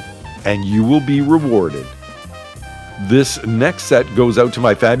disenchantment, and you will be rewarded. This next set goes out to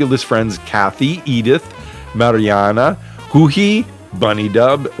my fabulous friends Kathy, Edith, Mariana, Huhi, Bunny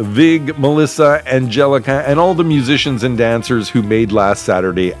Dub, Vig, Melissa, Angelica, and all the musicians and dancers who made last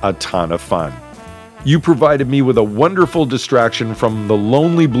Saturday a ton of fun. You provided me with a wonderful distraction from the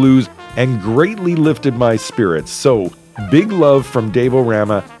lonely blues and greatly lifted my spirits. So, big love from Dave o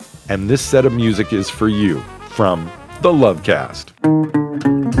Rama, and this set of music is for you from the Lovecast.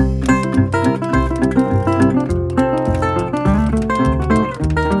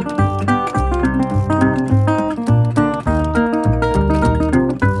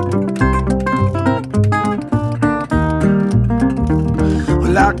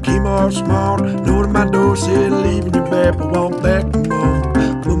 Well, I came off smart, know that my door said leaving your bed, but walk back and mom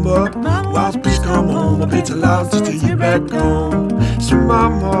up, while please come home, I'll be too loud till you back home. So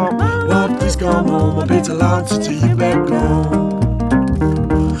mama, while please come home, I'll be too loud till you back home.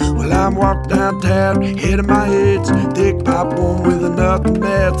 Well, I'm walking downtown, head in my head, thick pipe one with another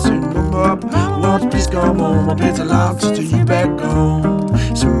mat. So mama, while please come home, I'll be too loud till you back home.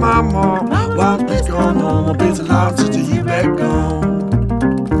 So mama, while please come home, I'll be too loud till you back home.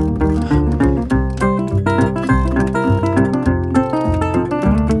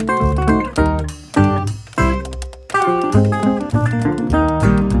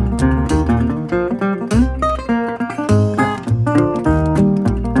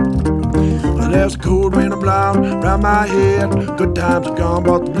 Round my head, good times are gone,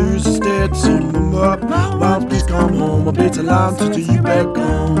 but the blues instead. Sing them up, while please come home, I'll be too loud till you back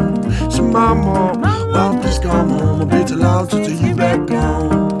home. So mama, while please come home, I'll be too loud till you back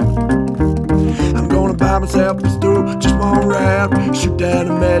home. I'm gonna buy myself a stool, just one ride, shoot down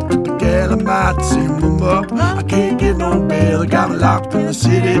a mat to the gal, I might sing them up. I can't get no bail, I got me locked in the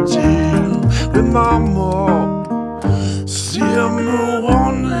city jail. With mama, see me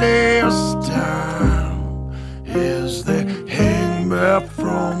one last time. Is they hang me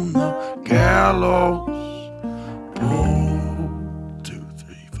from on the gallows.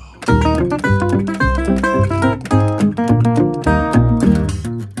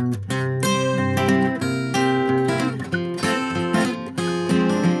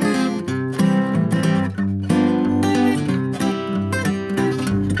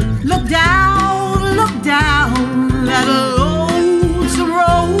 Look down that lonesome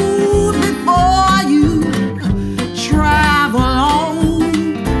road before you travel on.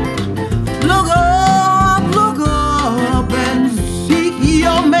 Look up and seek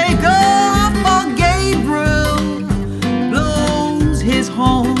your maker, for Gabriel blows his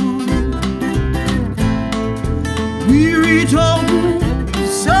horn. Weary toting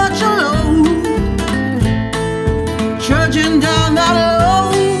such a load, trudging down that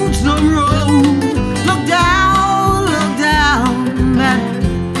lonesome road. Look down that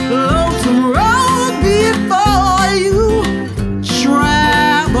lonesome road before you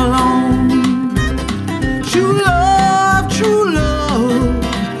travel on. True love,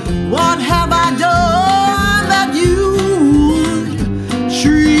 what have I done that you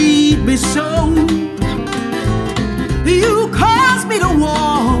treat me so? You caused me to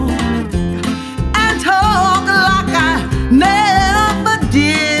walk and talk like I never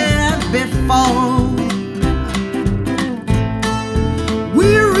did before.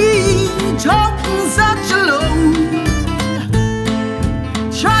 Weary, toting such a load,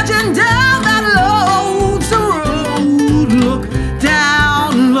 trudging down that lonesome road. Look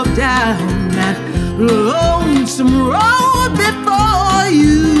down that lonesome road before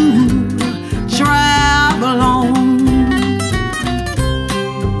you travel on.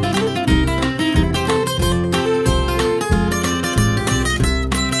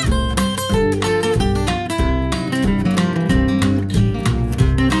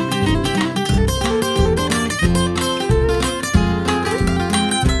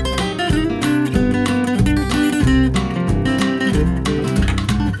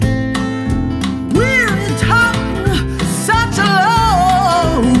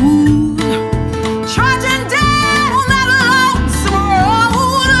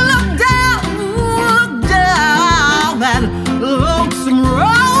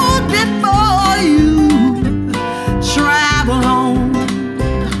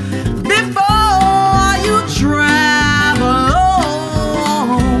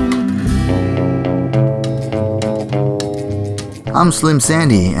 I'm Slim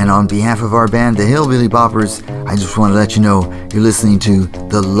Sandy, and on behalf of our band, the Hillbilly Boppers, I just want to let you know you're listening to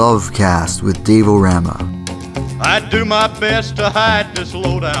the Lovecast with Dave Rama. I do my best to hide this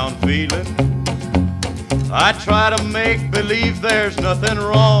low-down feeling. I try to make believe there's nothing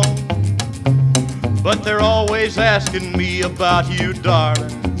wrong, but they're always asking me about you,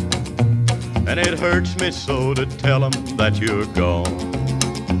 darling, and it hurts me so to tell them that you're gone.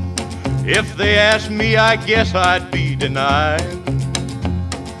 If they asked me, I guess I'd be denied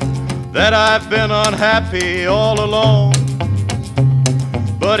that I've been unhappy all along.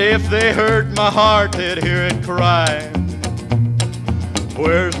 But if they heard my heart, they'd hear it crying,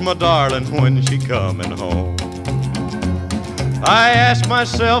 where's my darling when she coming home? I ask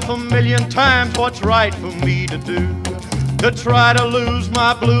myself a million times what's right for me to do, to try to lose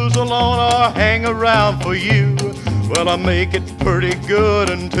my blues alone or hang around for you. Well, I make it pretty good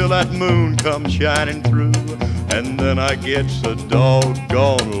until that moon comes shining through, and then I get so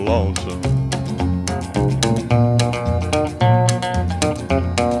doggone lonesome.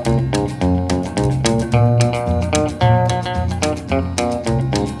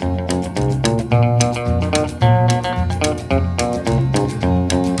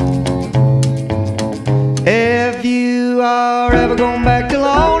 If you are ever going back to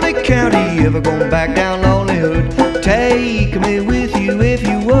Lonely County, ever going back down Lonely Hood, take me with you if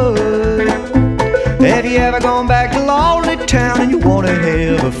you would. If you ever gone back to Lonely Town and you want to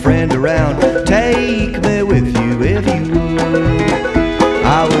have a friend around, take me with you if you would.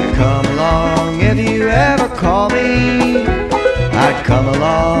 I would come along if you ever call me. I'd come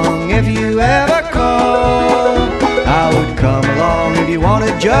along if you ever call. I would come along if you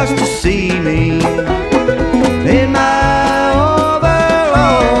wanted just to see me in my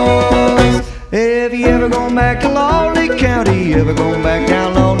overalls. If you ever gone back to Lonely County, ever gone back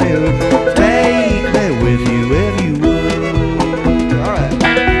down Lonely Hood, take me with you if you would. All right.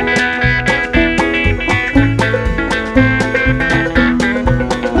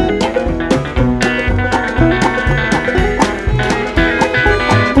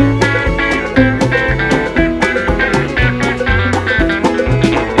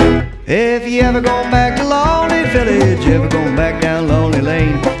 If you ever gone back to Lonely Village, ever gone back down Lonely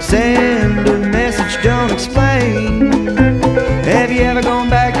Lane, send a message, don't explain. Have you ever gone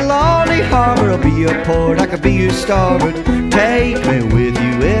back your port, I could be your starboard. Take me with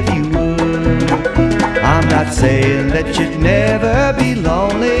you if you would. I'm not saying that you'd never be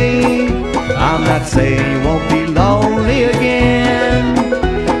lonely. I'm not saying you won't be lonely again.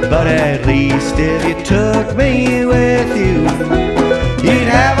 But at least if you took me with you, you'd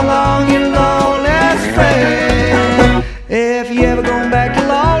have along your loneliest friend. If you ever going back to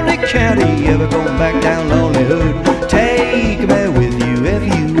Lonely County, ever going back down Lonely Hood, take me with you if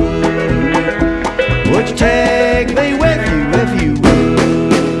you would. Would you take me with you if you would?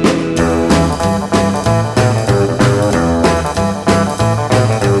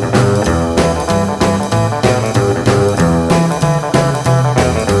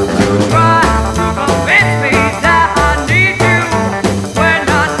 Try to convince me that I need you.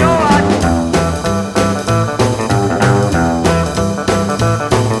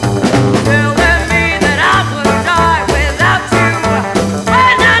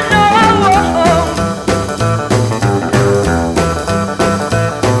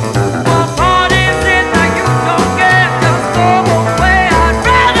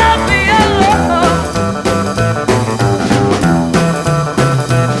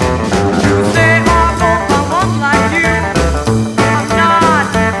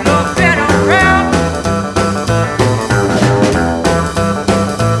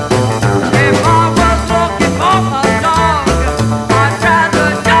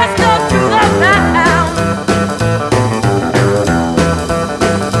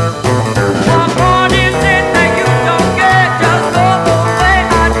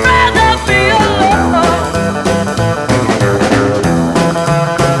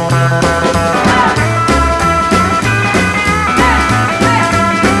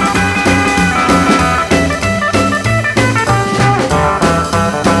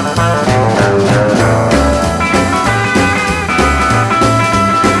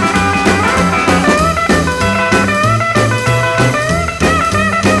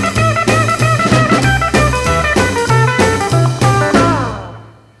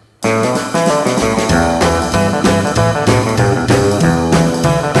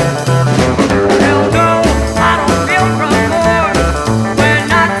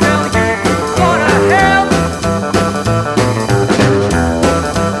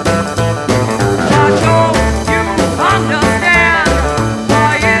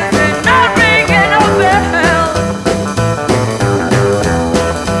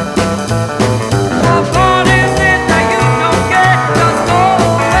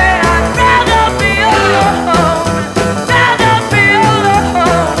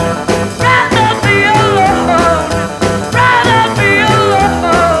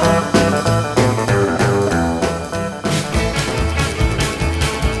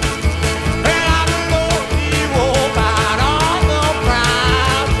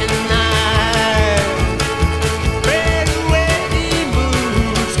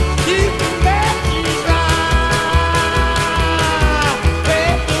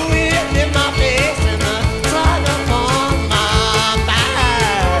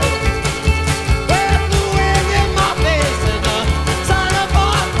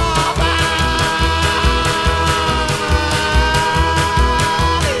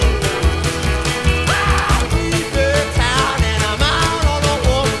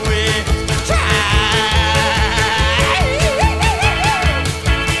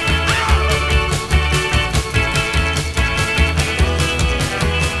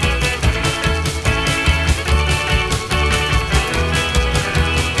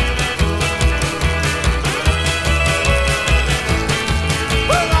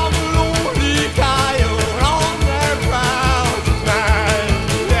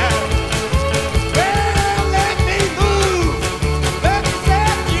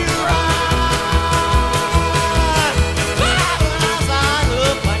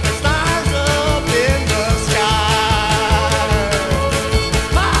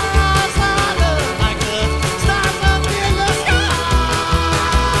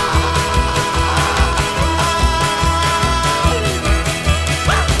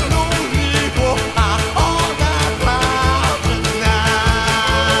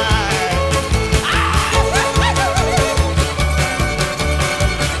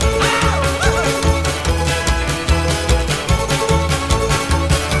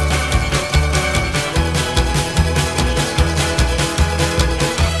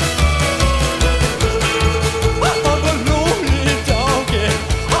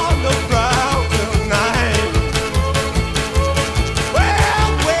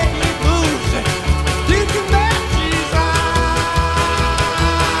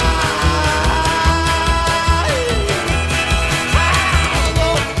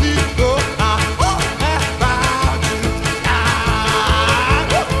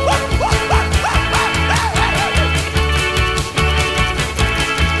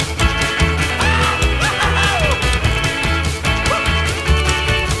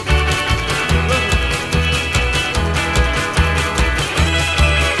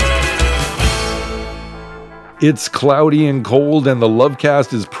 It's cloudy and cold, and the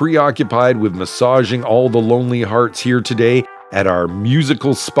Lovecast is preoccupied with massaging all the lonely hearts here today at our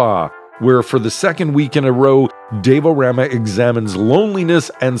musical spa, where for the second week in a row, Devo Rama examines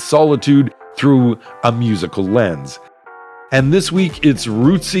loneliness and solitude through a musical lens. And this week, it's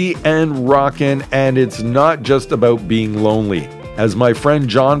rootsy and rockin', and it's not just about being lonely. As my friend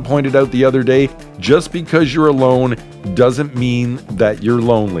John pointed out the other day, just because you're alone doesn't mean that you're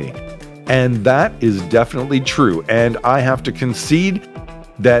lonely. And that is definitely true, and I have to concede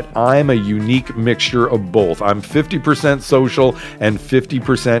that I'm a unique mixture of both. I'm 50% social and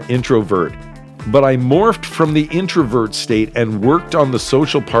 50% introvert. But I morphed from the introvert state and worked on the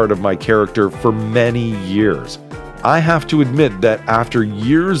social part of my character for many years. I have to admit that after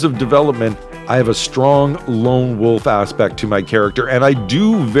years of development, I have a strong lone wolf aspect to my character, and I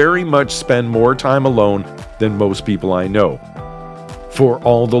do very much spend more time alone than most people I know. For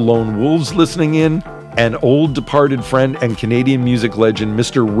all the lone wolves listening in, an old departed friend and Canadian music legend,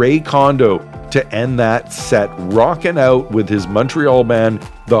 Mr. Ray Kondo, to end that set rocking out with his Montreal band,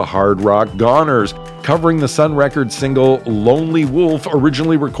 the Hard Rock Goners, covering the Sun Records single Lonely Wolf,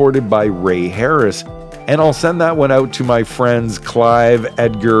 originally recorded by Ray Harris. And I'll send that one out to my friends Clive,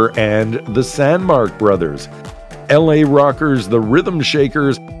 Edgar, and the Sandmark Brothers. LA rockers, the Rhythm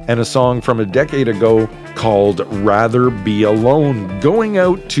Shakers, and a song from a decade ago called Rather Be Alone, going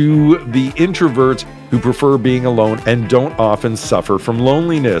out to the introverts who prefer being alone and don't often suffer from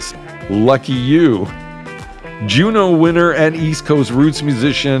loneliness. Lucky you. Juno winner and East Coast roots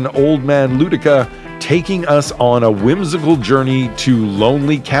musician Old Man Ludica taking us on a whimsical journey to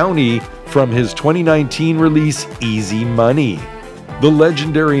Lonely County from his 2019 release Easy Money. The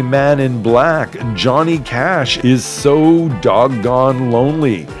legendary Man in Black, Johnny Cash, is so doggone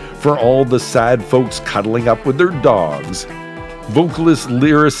lonely for all the sad folks cuddling up with their dogs. Vocalist,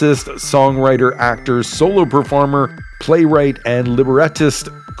 lyricist, songwriter, actor, solo performer, playwright, and librettist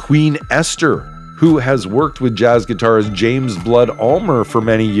Queen Esther, who has worked with jazz guitarist James Blood Ulmer for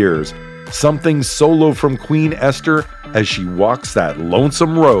many years. Something solo from Queen Esther as she walks that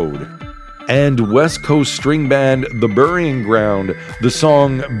lonesome road. And West Coast string band The Burying Ground, the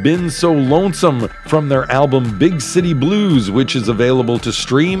song Been So Lonesome from their album Big City Blues, which is available to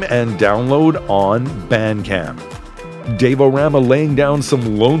stream and download on Bandcamp. Devo Rama laying down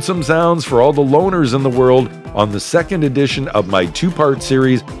some lonesome sounds for all the loners in the world on the second edition of my two-part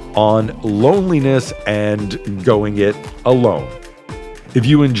series on loneliness and going it alone. If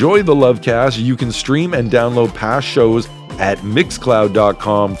you enjoy the Lovecast, you can stream and download past shows at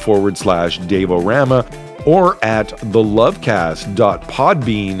mixcloud.com/Devo Rama or at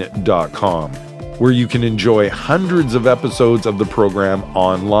thelovecast.podbean.com, where you can enjoy hundreds of episodes of the program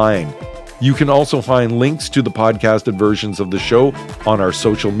online. You can also find links to the podcasted versions of the show on our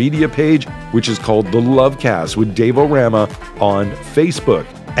social media page, which is called The Lovecast with Devo Rama on Facebook.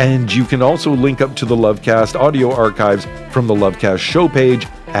 And you can also link up to the Lovecast audio archives from the Lovecast show page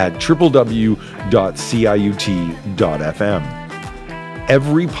at www.ciut.fm.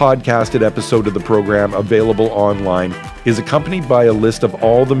 Every podcasted episode of the program available online is accompanied by a list of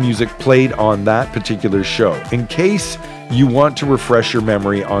all the music played on that particular show, in case you want to refresh your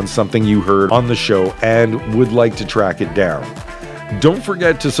memory on something you heard on the show and would like to track it down. Don't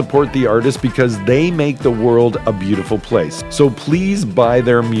forget to support the artists because they make the world a beautiful place. So please buy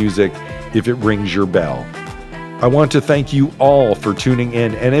their music if it rings your bell. I want to thank you all for tuning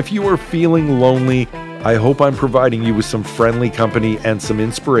in, and if you are feeling lonely, I hope I'm providing you with some friendly company and some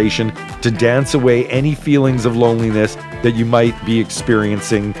inspiration to dance away any feelings of loneliness that you might be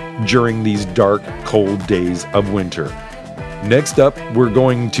experiencing during these dark, cold days of winter. Next up, we're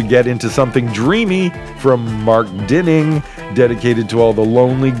going to get into something dreamy from Mark Dinning, dedicated to all the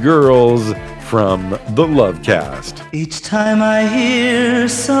lonely girls from the Lovecast. Each time I hear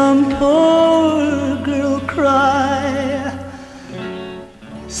some poor girl cry,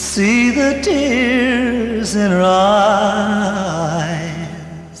 see the tears in her eyes,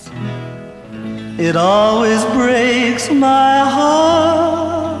 it always breaks my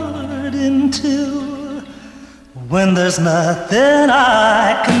heart in two. When there's nothing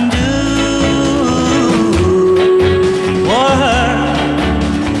I can do for her,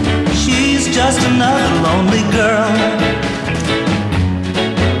 she's just another lonely girl.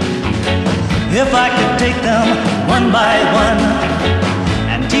 If I could take them one by one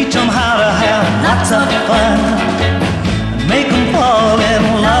and teach them how to have lots of fun, and make them fall in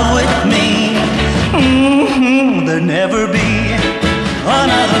love with me, there'd never be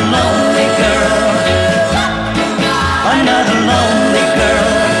another lonely girl. Another lonely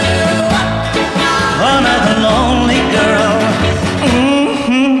girl, another lonely girl.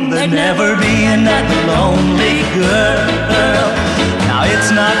 never being that lonely girl. Now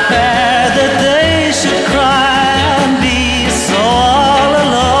it's not fair that they should cry and be so all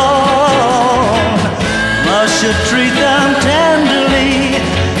alone. Love should treat them tenderly,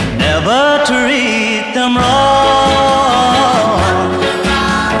 never treat them wrong.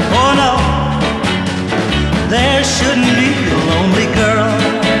 Oh no, there shouldn't be a lonely girl.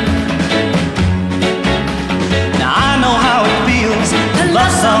 Now I know how it feels to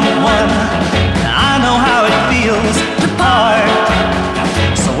love someone. Now I know how it feels to part.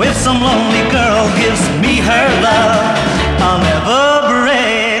 So if some lonely girl gives me her love, I'll never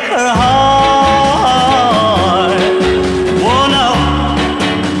break her heart. Oh no,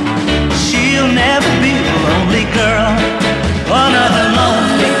 she'll never be a lonely girl. Another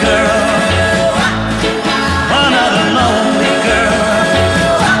lonely girl. Another lonely girl.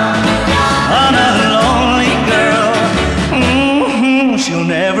 Another lonely girl. She'll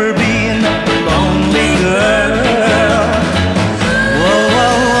never be another lonely girl. Whoa,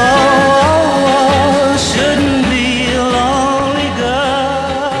 whoa, whoa, whoa, shouldn't be a lonely girl.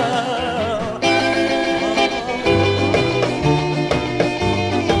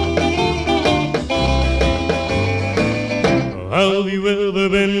 Have you ever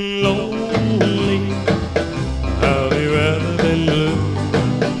been lonely? Have you ever been blue?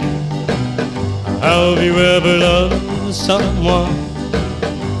 Have you ever loved someone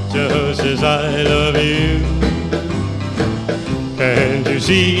just as I love you? Can't you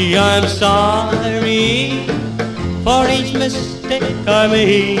see I'm sorry for each mistake I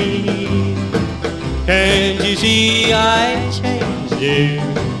made? Can't you see I changed you?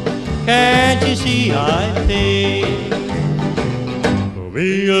 Can't you see I paid?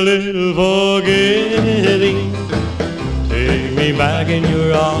 Be a little forgiving, take me back in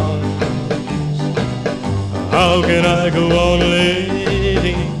your arms. How can I go on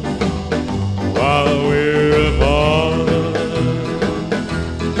living while we're apart?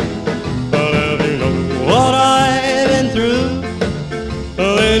 Well, if you know what I've been through,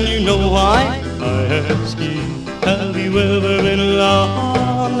 then you know why I ask you. Have you ever been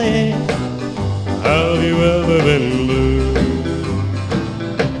lonely? Have you ever been blue?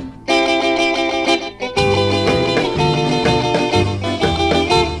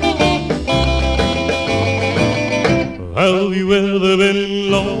 Have you ever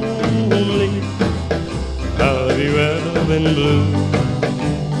been lonely? Have you ever been blue?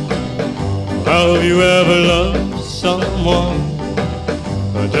 Have you ever loved someone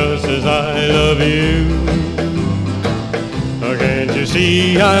just as I love you? Can't you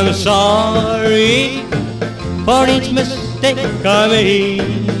see I'm sorry for each mistake I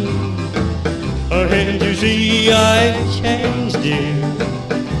made? Can't you see I changed you?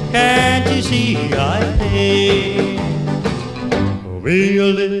 Can't you see I paid? Be a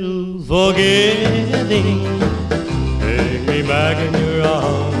little forgiving, take me back in your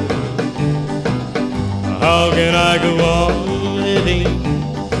arms. How can I go on living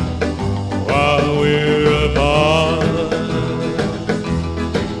while we're apart?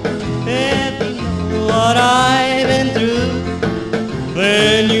 If you know what I've been through,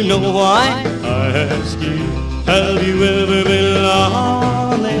 then you know why I ask you. Have you ever been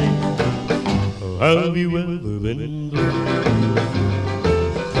lonely? Have you ever been blue?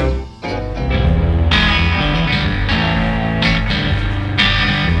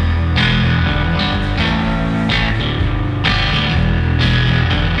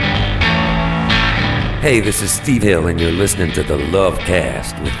 Hey, this is Steve Hill, and you're listening to the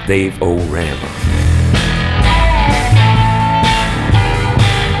Lovecast with Dave O. Rama.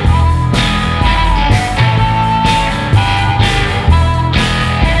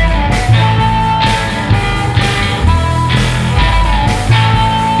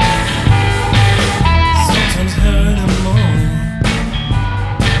 Sometimes early in the morning,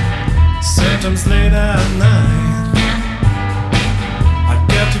 sometimes late at night, I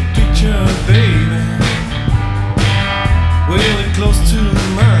got to picture, baby, really close to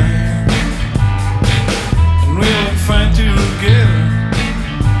mine, and we will find together,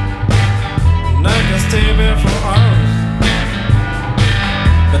 and I can stay there for hours,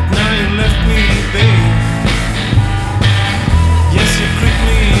 but now you left me, babe. Yes, you creep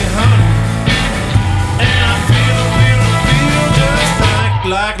me hard, and I feel just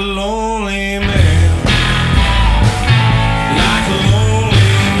like a lonely man, like a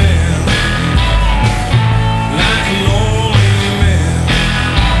lonely man, like a lonely man.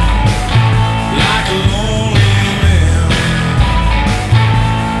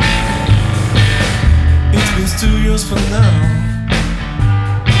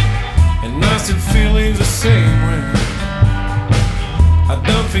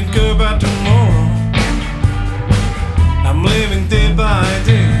 think about tomorrow. I'm living day by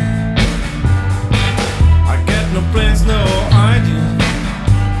day. I got no plans, no idea.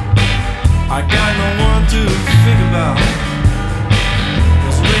 I got no one to think about.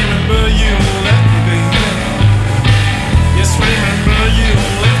 Just remember you left me, baby. Just remember you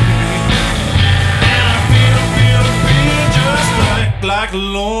left me, baby. And I feel just like a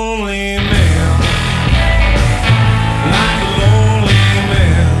lonely man. Like a lonely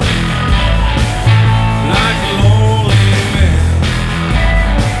man. Like a lonely man.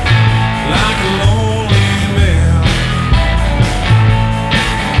 Like a lonely man.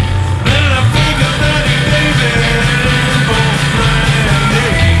 And I think about you, baby, both night and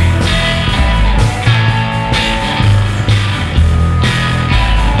day.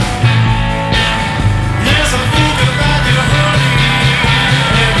 Yes, I think about you, honey,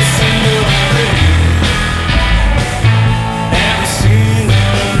 every single day. Every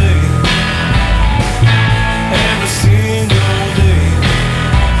single day. Every single day.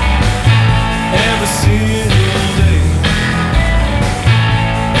 Every single day.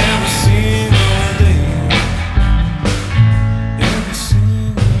 Every single day. Every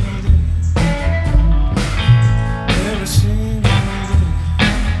single day. Every single day.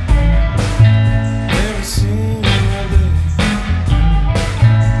 Every single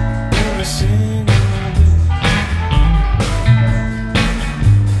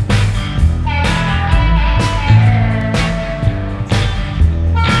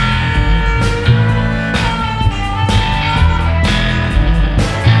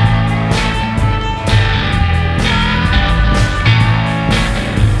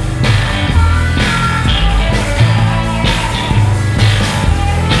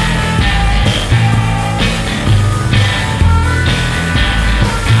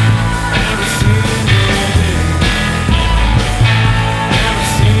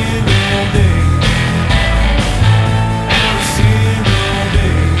day. Every single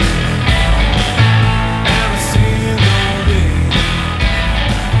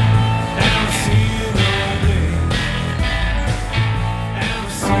day.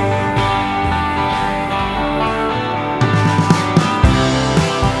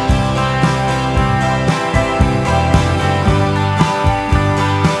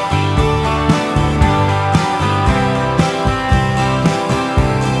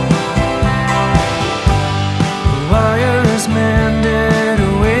 Wires mended,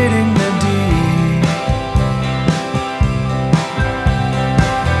 awaiting the deed.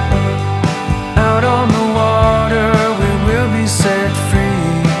 Out on the water, we will be set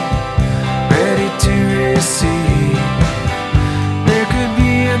free, ready to receive. There could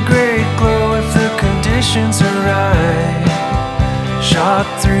be a great glow if the conditions are right, shot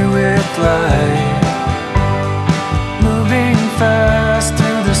through with light, moving fast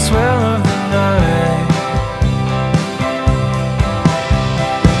through the swell of the night.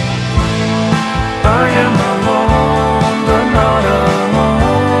 I am alone, but not alone.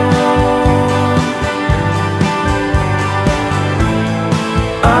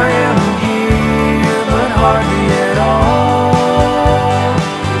 I am here, but hardly at all.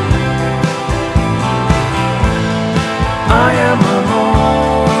 I am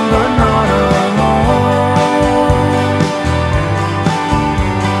alone, but not alone.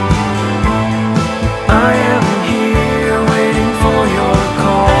 I am here, waiting for your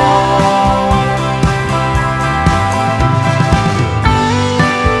call.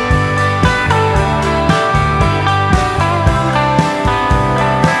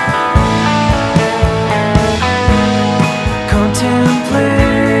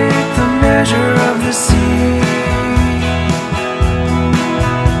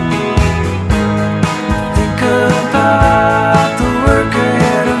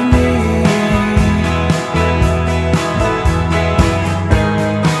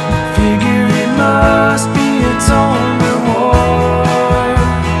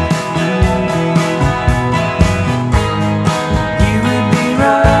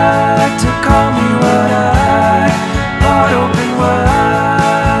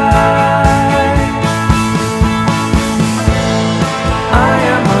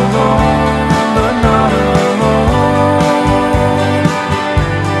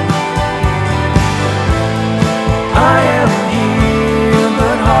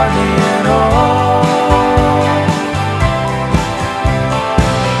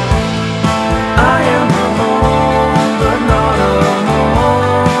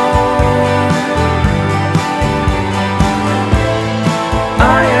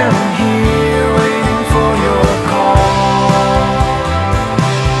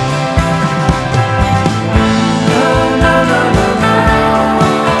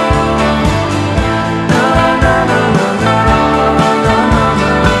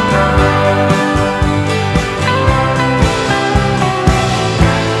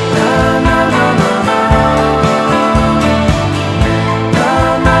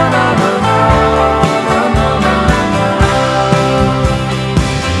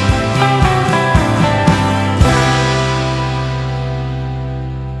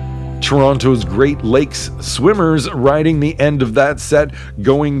 Toronto's Great Lakes Swimmers riding the end of that set,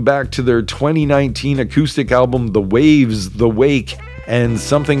 going back to their 2019 acoustic album The Waves, The Wake, and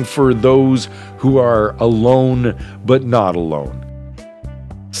Something for Those Who Are Alone But Not Alone.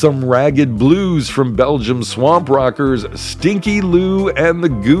 Some ragged blues from Belgium swamp rockers Stinky Lou and the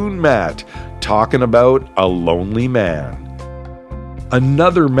Goon Mat, talking about a lonely man.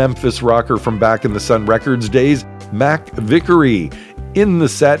 Another Memphis rocker from back in the Sun Records days, Mac Vickery, in the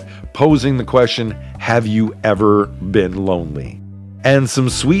set posing the question, have you ever been lonely? And some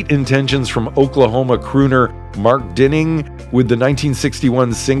sweet intentions from Oklahoma crooner Mark Dinning with the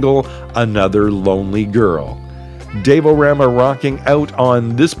 1961 single, Another Lonely Girl. Dave-O-Rama rocking out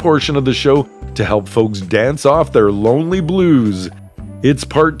on this portion of the show to help folks dance off their lonely blues. It's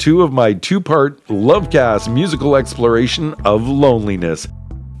part 2 of my 2-part Lovecast musical exploration of loneliness,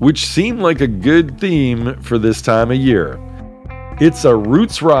 which seemed like a good theme for this time of year. It's a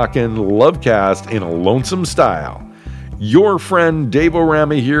roots rockin' Lovecast in a lonesome style. Your friend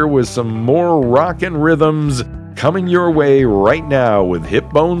Dave-O-Rama here with some more rockin' rhythms coming your way right now with Hip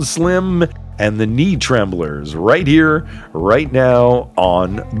Bone Slim and the Knee Tremblers right here, right now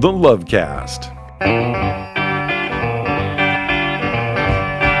on the Lovecast.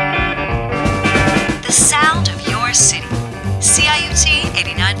 The sound of your city. CIUT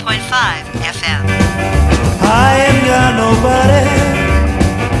 89.5 FM. I ain't got nobody,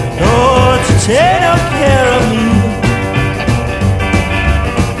 no, to take no care of me.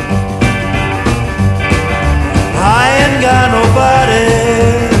 I ain't got nobody,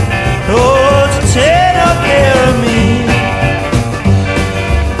 no, to take no care of me.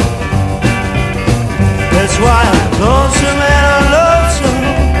 That's why I'm lonesome and I'm lonesome.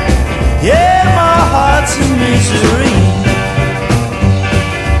 Yeah, my heart's in misery.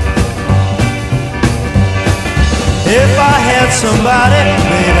 If I had somebody,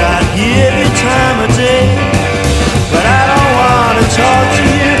 babe, I'd give you time of day. But I don't want to talk to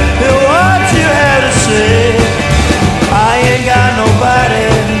you and what you have to say. I ain't got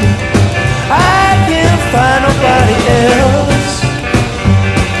nobody, I can't find nobody else.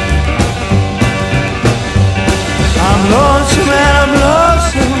 I'm lonesome and I'm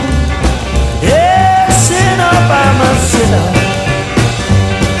lonesome, yeah, sitting all by myself.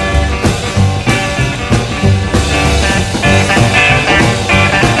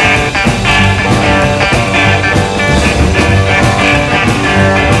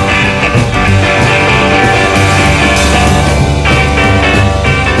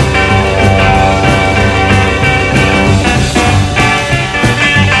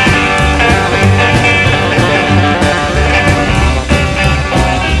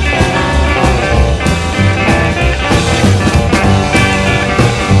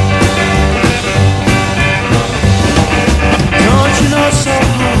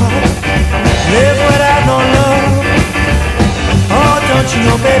 You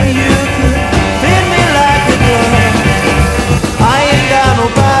know, baby, you could feed me like a dove. I ain't got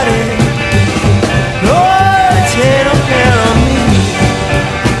nobody, no, to take no care of me.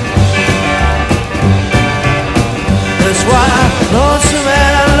 That's why I'm lonesome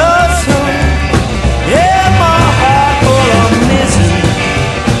and I'm lonesome. Yeah, my heart full of misery.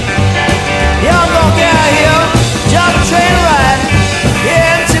 Yeah, I'm gonna get out here, jump a train ride.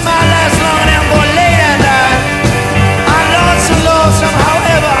 Yeah, until my last long and I'm gonna lay down die. I'm lonesome, lonesome,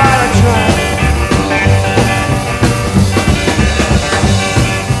 however I try.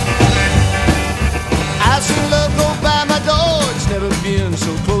 I've seen love go by my door. It's never been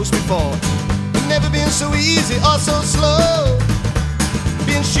so close before. It's never been so easy or so slow.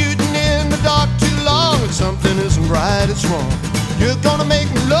 Been shooting in the dark too long. When something isn't right, it's wrong. You're gonna make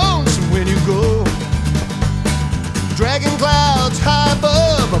me lonesome when you go. Dragging clouds high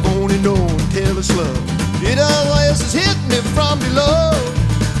above, I've only known careless love. It always has hit me from below.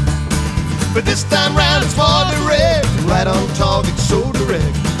 But this time round it's more direct. Right on target, so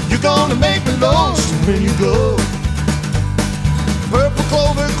direct. You're gonna make me lonesome when you go. Purple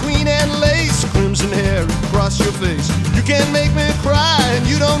clover, queen and lace, crimson hair across your face. You can't make me cry and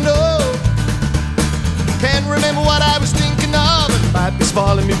you don't know. Can't remember what I was thinking of. It might be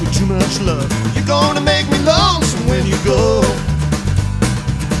spoiling me with too much love. You're gonna make me lonesome when you go.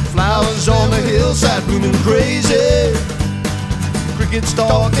 Flowers on the hillside blooming crazy. Crickets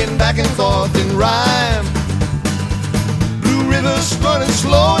talking back and forth in rhyme. Blue rivers running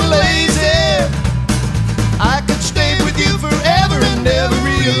slow and lazy. I could stay with you forever and never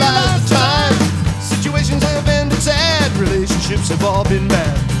realize the time. Situations have ended sad, relationships have all been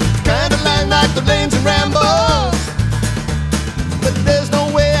bad. Kinda like the Lanes and Rambos. But there's no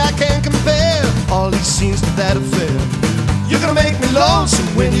way I can compare all these scenes to that affair. You're gonna make me lonesome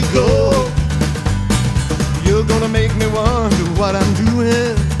when you go. You're gonna make me wonder what I'm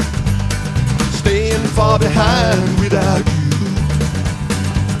doing, staying far behind without you.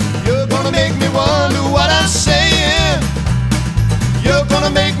 You're gonna make me wonder what I'm saying. You're gonna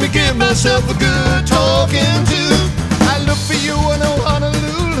make me give myself a good talking to. I look for you in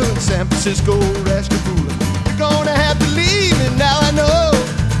Honolulu, San Francisco, Ashtabula. You're gonna have to leave me now, I know.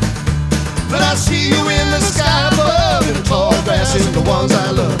 But I see you in the sky above, in the tall grass and the ones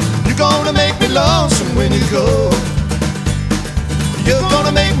I love. You're gonna make me lonesome when you go. You're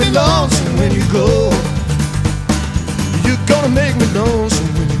gonna make me lonesome when you go. You're gonna make me lonesome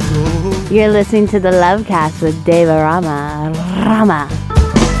when you go. You're listening to the Lovecast with Dave Rama. Rama.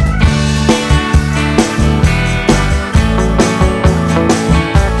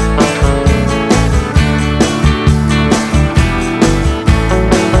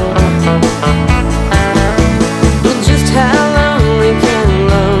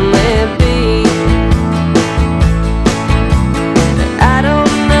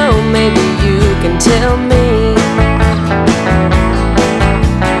 Tell me.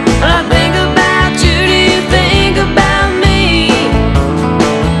 When I think about you, do you think about me?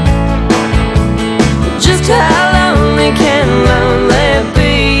 Just how lonely can lonely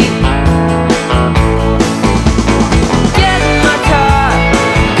be? Get in my car,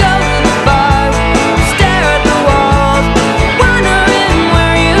 go to the bars, stare at the walls, wondering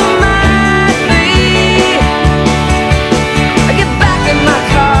where you might be. I get back in my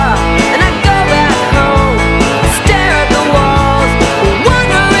car and I go back home, stare at the walls,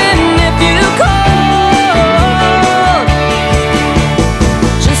 wondering if you called.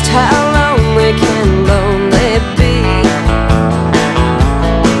 Just how lonely can lonely be?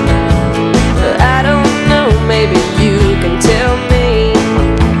 I don't know, maybe you can tell me.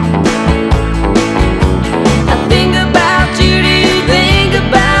 I think about you, do you think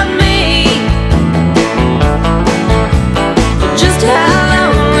about me? Just how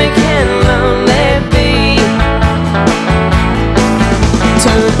lonely can lonely be?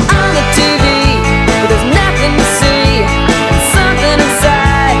 Turn on the TV, but there's nothing to see. Something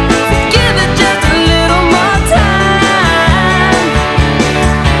inside, so give it just a little more time.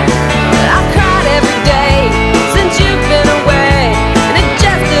 I've cried every day since you've been away, and it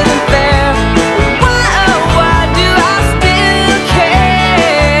just isn't fair. Why, oh why do I still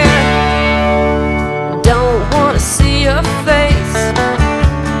care? Don't wanna see your face,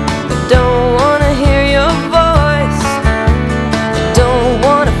 don't wanna hear your voice, don't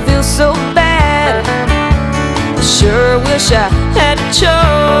wanna feel so bad. I sure wish I had a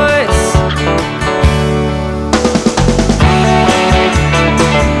choice.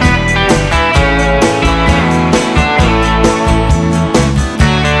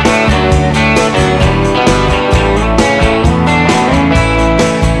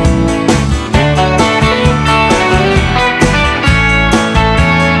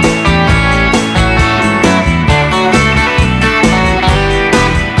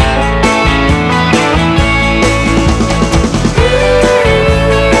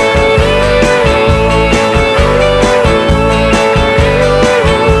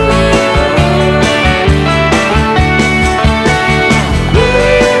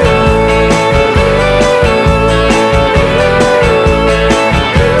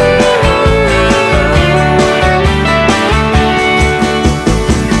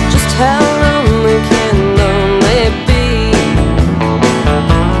 Just how lonely can lonely be?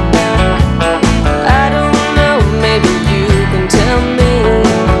 I don't know, maybe you can tell me.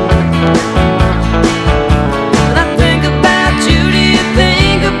 When I think about you, do you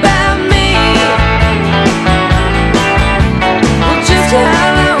think about me? Well, just how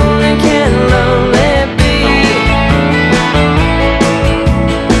lonely can lonely be?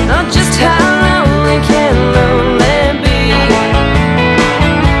 Oh, just how lonely can lonely be?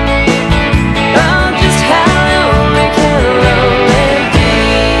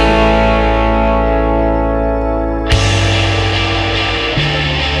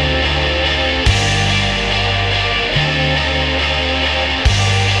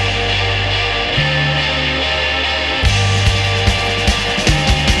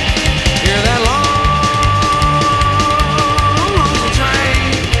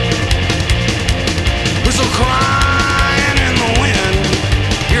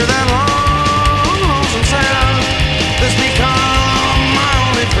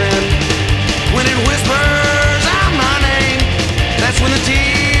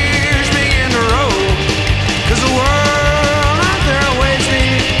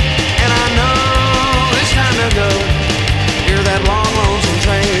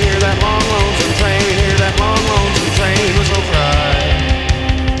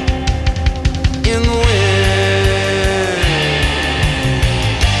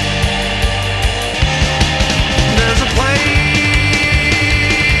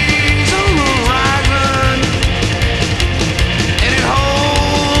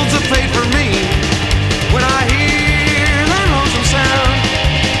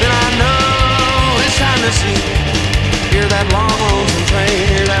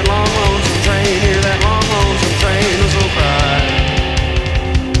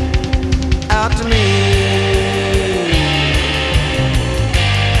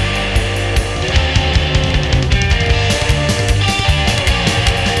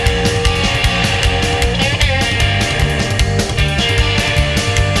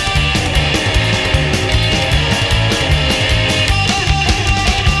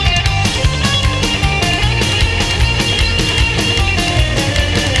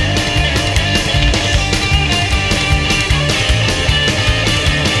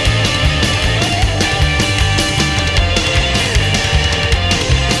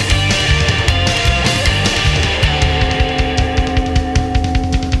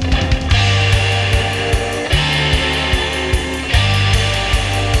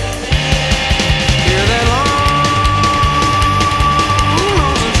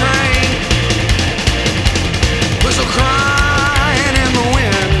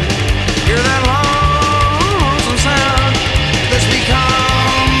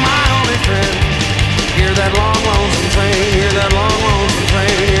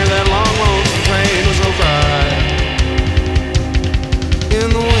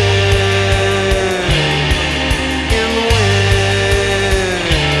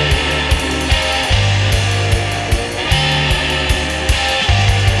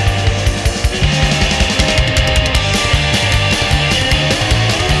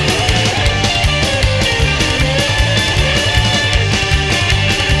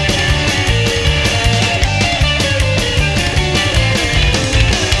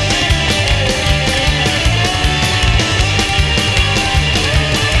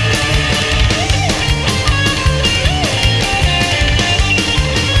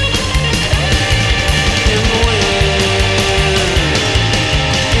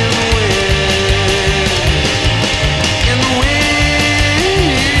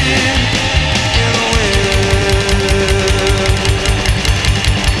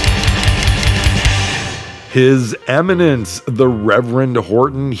 His Eminence, the Reverend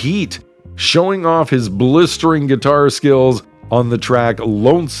Horton Heat, showing off his blistering guitar skills on the track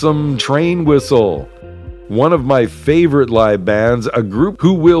Lonesome Train Whistle. One of my favorite live bands, a group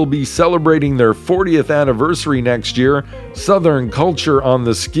who will be celebrating their 40th anniversary next year, Southern Culture on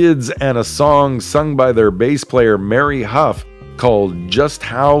the Skids, and a song sung by their bass player Mary Huff called Just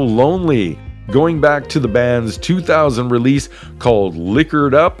How Lonely, going back to the band's 2000 release called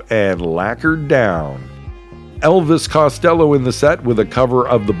Liquored Up and Lacquered Down. Elvis Costello in the set with a cover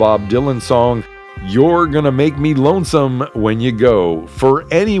of the Bob Dylan song You're Gonna Make Me Lonesome When You Go,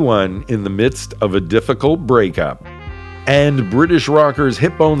 for anyone in the midst of a difficult breakup. And British rockers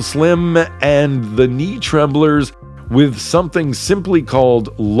Hipbone Slim and the Knee Tremblers with something simply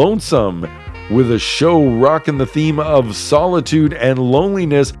called Lonesome, with a show rocking the theme of solitude and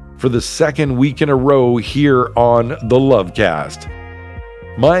loneliness for the second week in a row here on the Lovecast.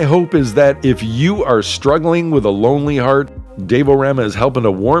 My hope is that if you are struggling with a lonely heart, Dave Rama is helping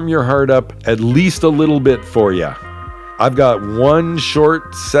to warm your heart up at least a little bit for you. I've got one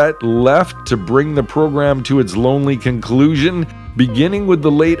short set left to bring the program to its lonely conclusion, beginning with the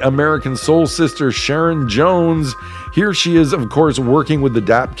late American soul sister Sharon Jones. Here she is, of course, working with the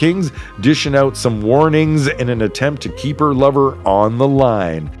Dap Kings, dishing out some warnings in an attempt to keep her lover on the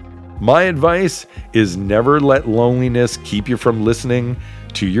line. My advice is never let loneliness keep you from listening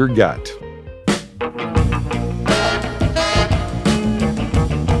to your gut.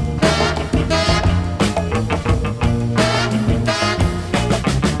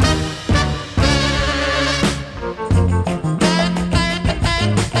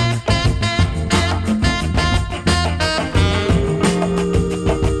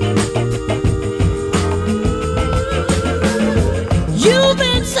 You've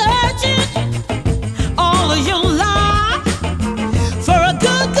been searching all of your life for a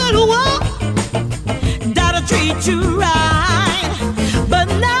good one that'll treat you right. But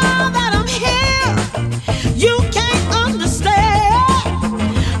now that I'm here, you can't understand.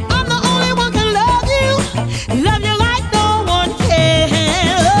 I'm the only one can love you like no one can.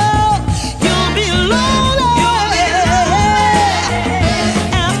 Oh, you'll be lonely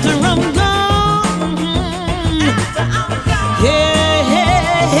after I'm gone. Yeah.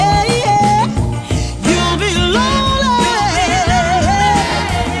 You'll be lonely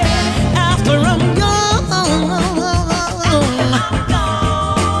after I'm gone.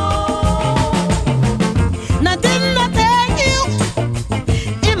 Now didn't I tell you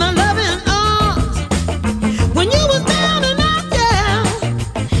in my loving arms when you was down and out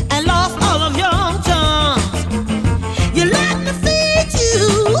and lost all of your charms? You let me feed you,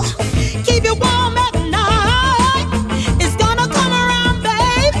 keep you warm at night. It's gonna come around,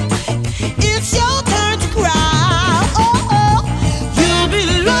 babe. It's your turn to cry. Oh, you'll be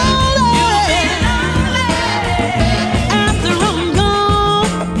lonely after I'm gone.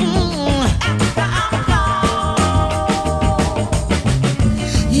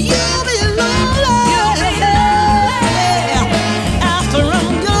 You'll be lonely after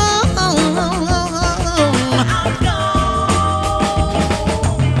I'm gone.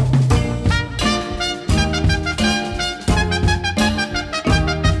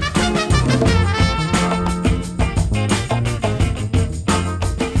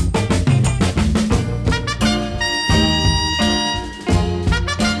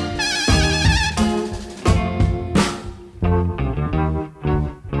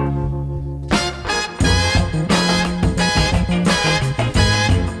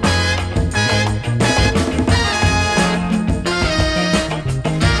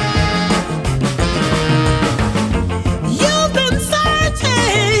 You've been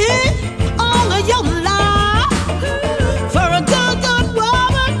searching all of your life for a good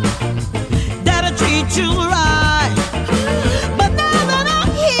woman that'll treat you right. But now that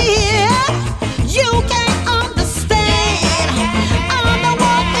I'm here, you can't understand. I'm the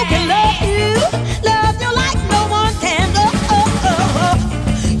one who can love you like no one can.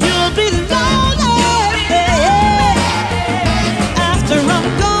 You'll be lonely after I'm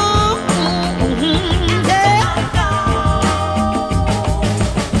gone. Yeah.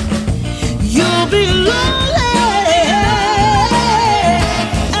 You'll be lonely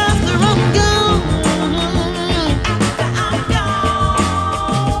after I'm gone.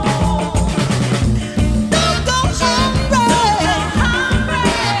 Don't go hungry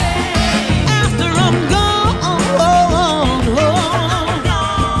after I'm gone.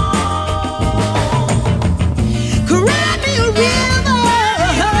 Cry me a river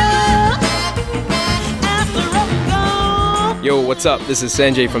after I'm gone. Yo, what's up? This is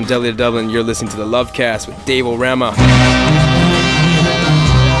Sanjay from Delhi to Dublin. You're listening to the Lovecast with Dave Rama.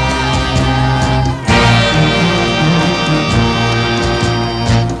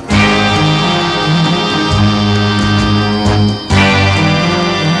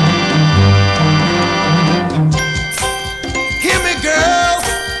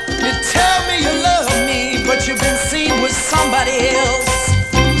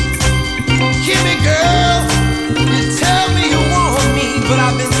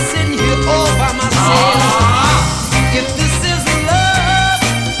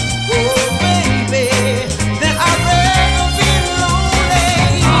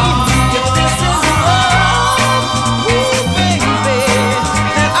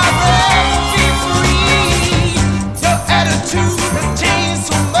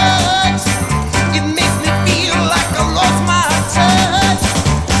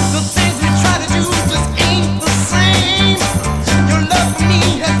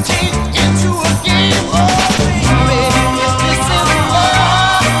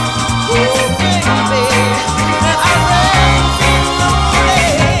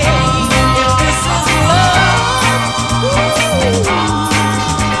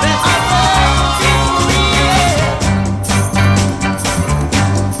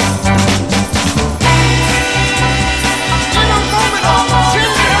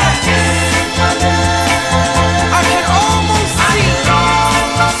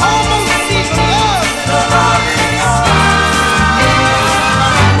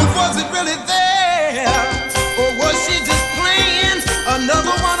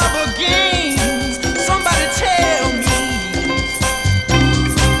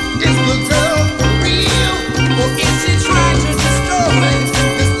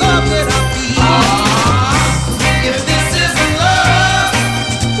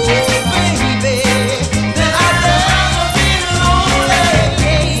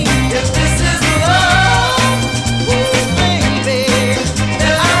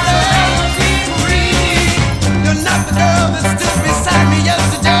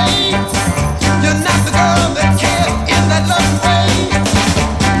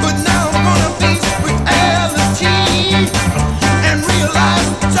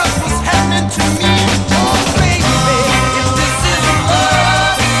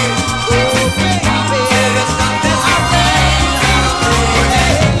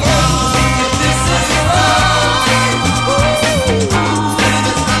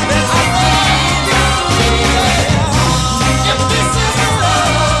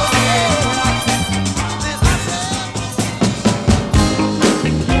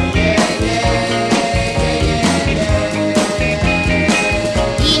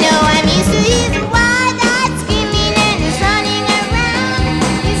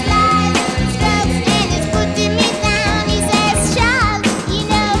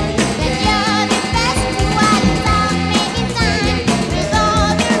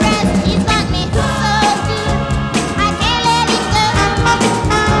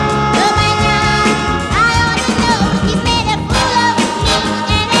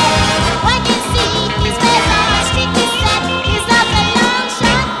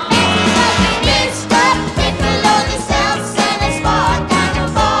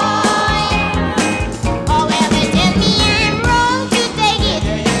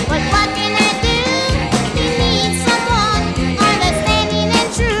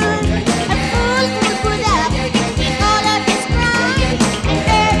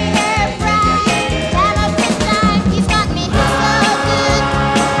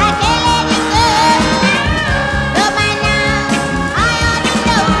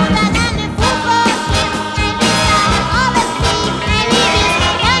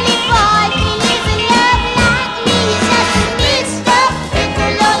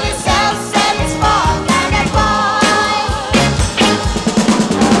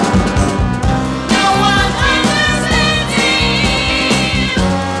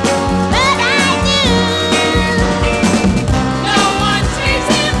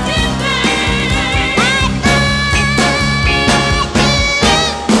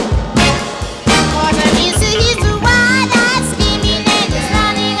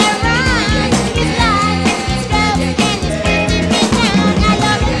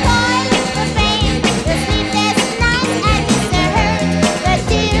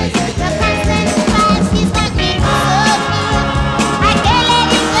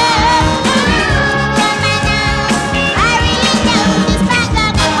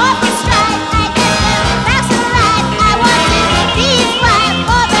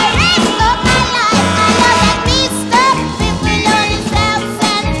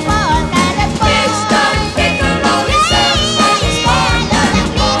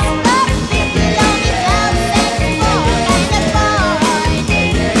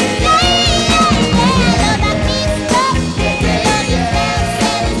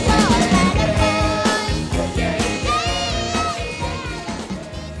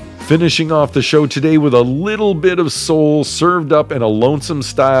 Finishing off the show today with a little bit of soul served up in a lonesome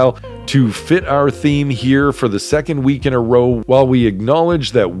style to fit our theme here for the second week in a row, while we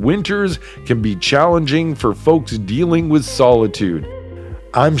acknowledge that winters can be challenging for folks dealing with solitude.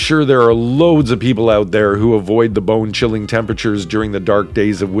 I'm sure there are loads of people out there who avoid the bone-chilling temperatures during the dark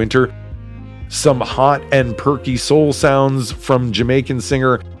days of winter. Some hot and perky soul sounds from Jamaican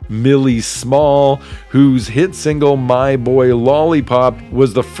singer Millie Small, whose hit single My Boy Lollipop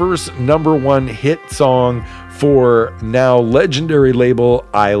was the first #1 hit song for now legendary label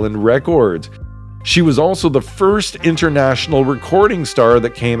Island Records. She was also the first international recording star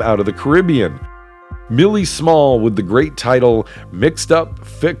that came out of the Caribbean. Millie Small with the great title Mixed Up,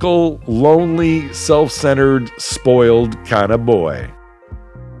 Fickle, Lonely, Self-Centered, Spoiled Kinda Boy.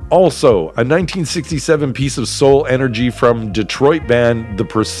 Also, a 1967 piece of soul energy from Detroit band The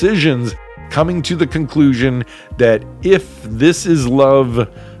Precisions, coming to the conclusion that if this is love,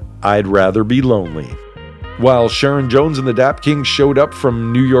 I'd rather be lonely. While Sharon Jones and the Dap Kings showed up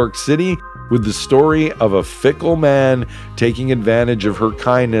from New York City with the story of a fickle man taking advantage of her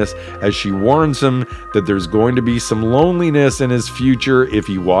kindness as she warns him that there's going to be some loneliness in his future if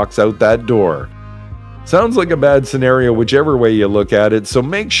he walks out that door. Sounds like a bad scenario whichever way you look at it, so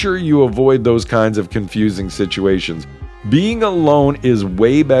make sure you avoid those kinds of confusing situations. Being alone is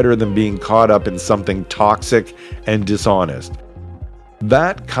way better than being caught up in something toxic and dishonest.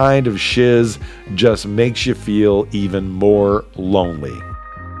 That kind of shiz just makes you feel even more lonely.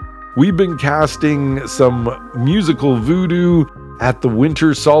 We've been casting some musical voodoo at the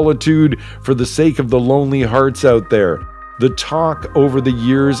winter solitude for the sake of the lonely hearts out there. The talk over the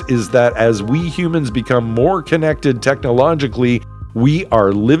years is that as we humans become more connected technologically, we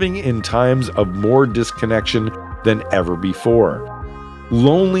are living in times of more disconnection than ever before.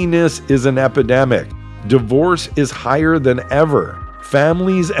 Loneliness is an epidemic. Divorce is higher than ever.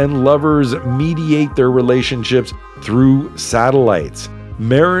 Families and lovers mediate their relationships through satellites.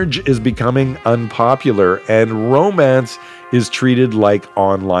 Marriage is becoming unpopular, and romance is treated like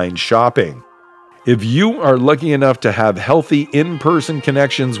online shopping. If you are lucky enough to have healthy in-person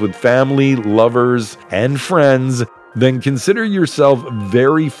connections with family, lovers, and friends, then consider yourself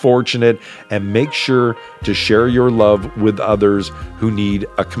very fortunate and make sure to share your love with others who need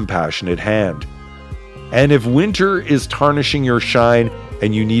a compassionate hand. And if winter is tarnishing your shine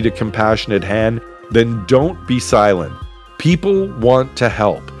and you need a compassionate hand, then don't be silent. People want to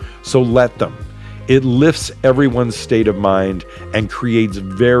help, so let them. It lifts everyone's state of mind and creates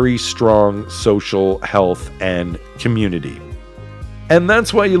very strong social health and community. And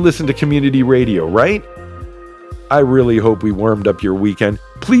that's why you listen to community radio, right? I really hope we warmed up your weekend.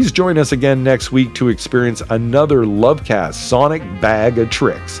 Please join us again next week to experience another Lovecast sonic bag of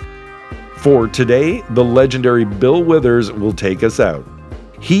tricks. For today, the legendary Bill Withers will take us out.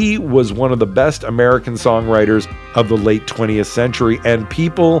 He was one of the best American songwriters of the late 20th century, and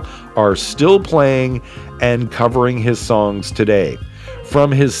people are still playing and covering his songs today.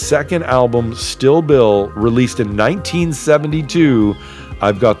 From his second album, Still Bill, released in 1972,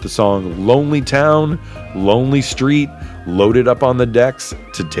 I've got the song Lonely Town, Lonely Street, loaded up on the decks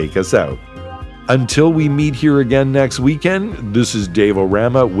to take us out. Until we meet here again next weekend, this is Dave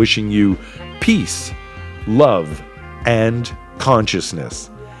Rama wishing you peace, love, and consciousness.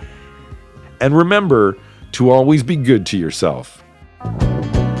 And remember to always be good to yourself.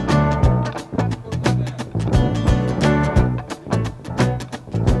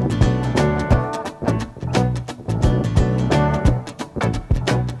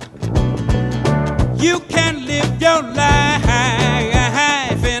 You can live your life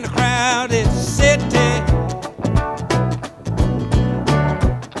in a crowded city.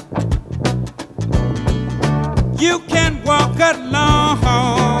 You can walk along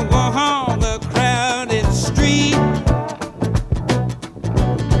the crowded street.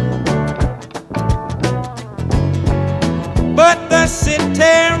 But the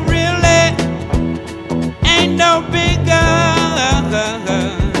city really ain't no bigger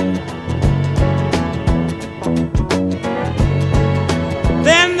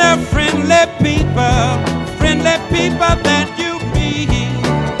than the friendly people that you meet.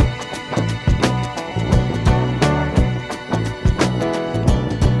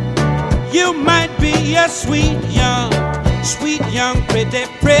 You might be a sweet young,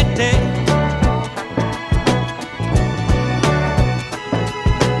 pretty.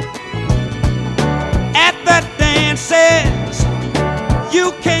 At the dances,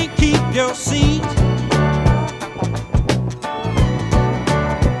 you can't keep your seat.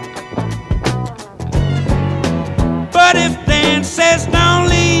 But if dances don't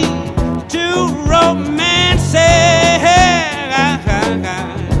lead to romances,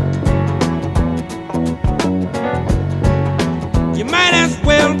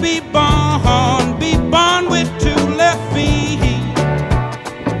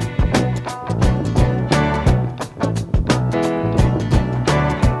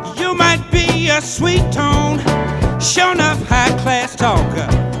 a sweet tone, sure enough high class talker.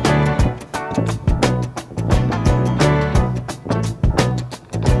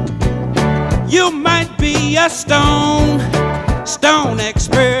 You might be a stone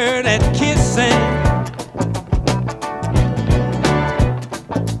expert at kissing.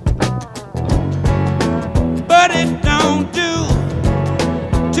 But it don't do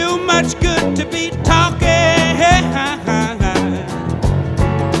too much good to be talking.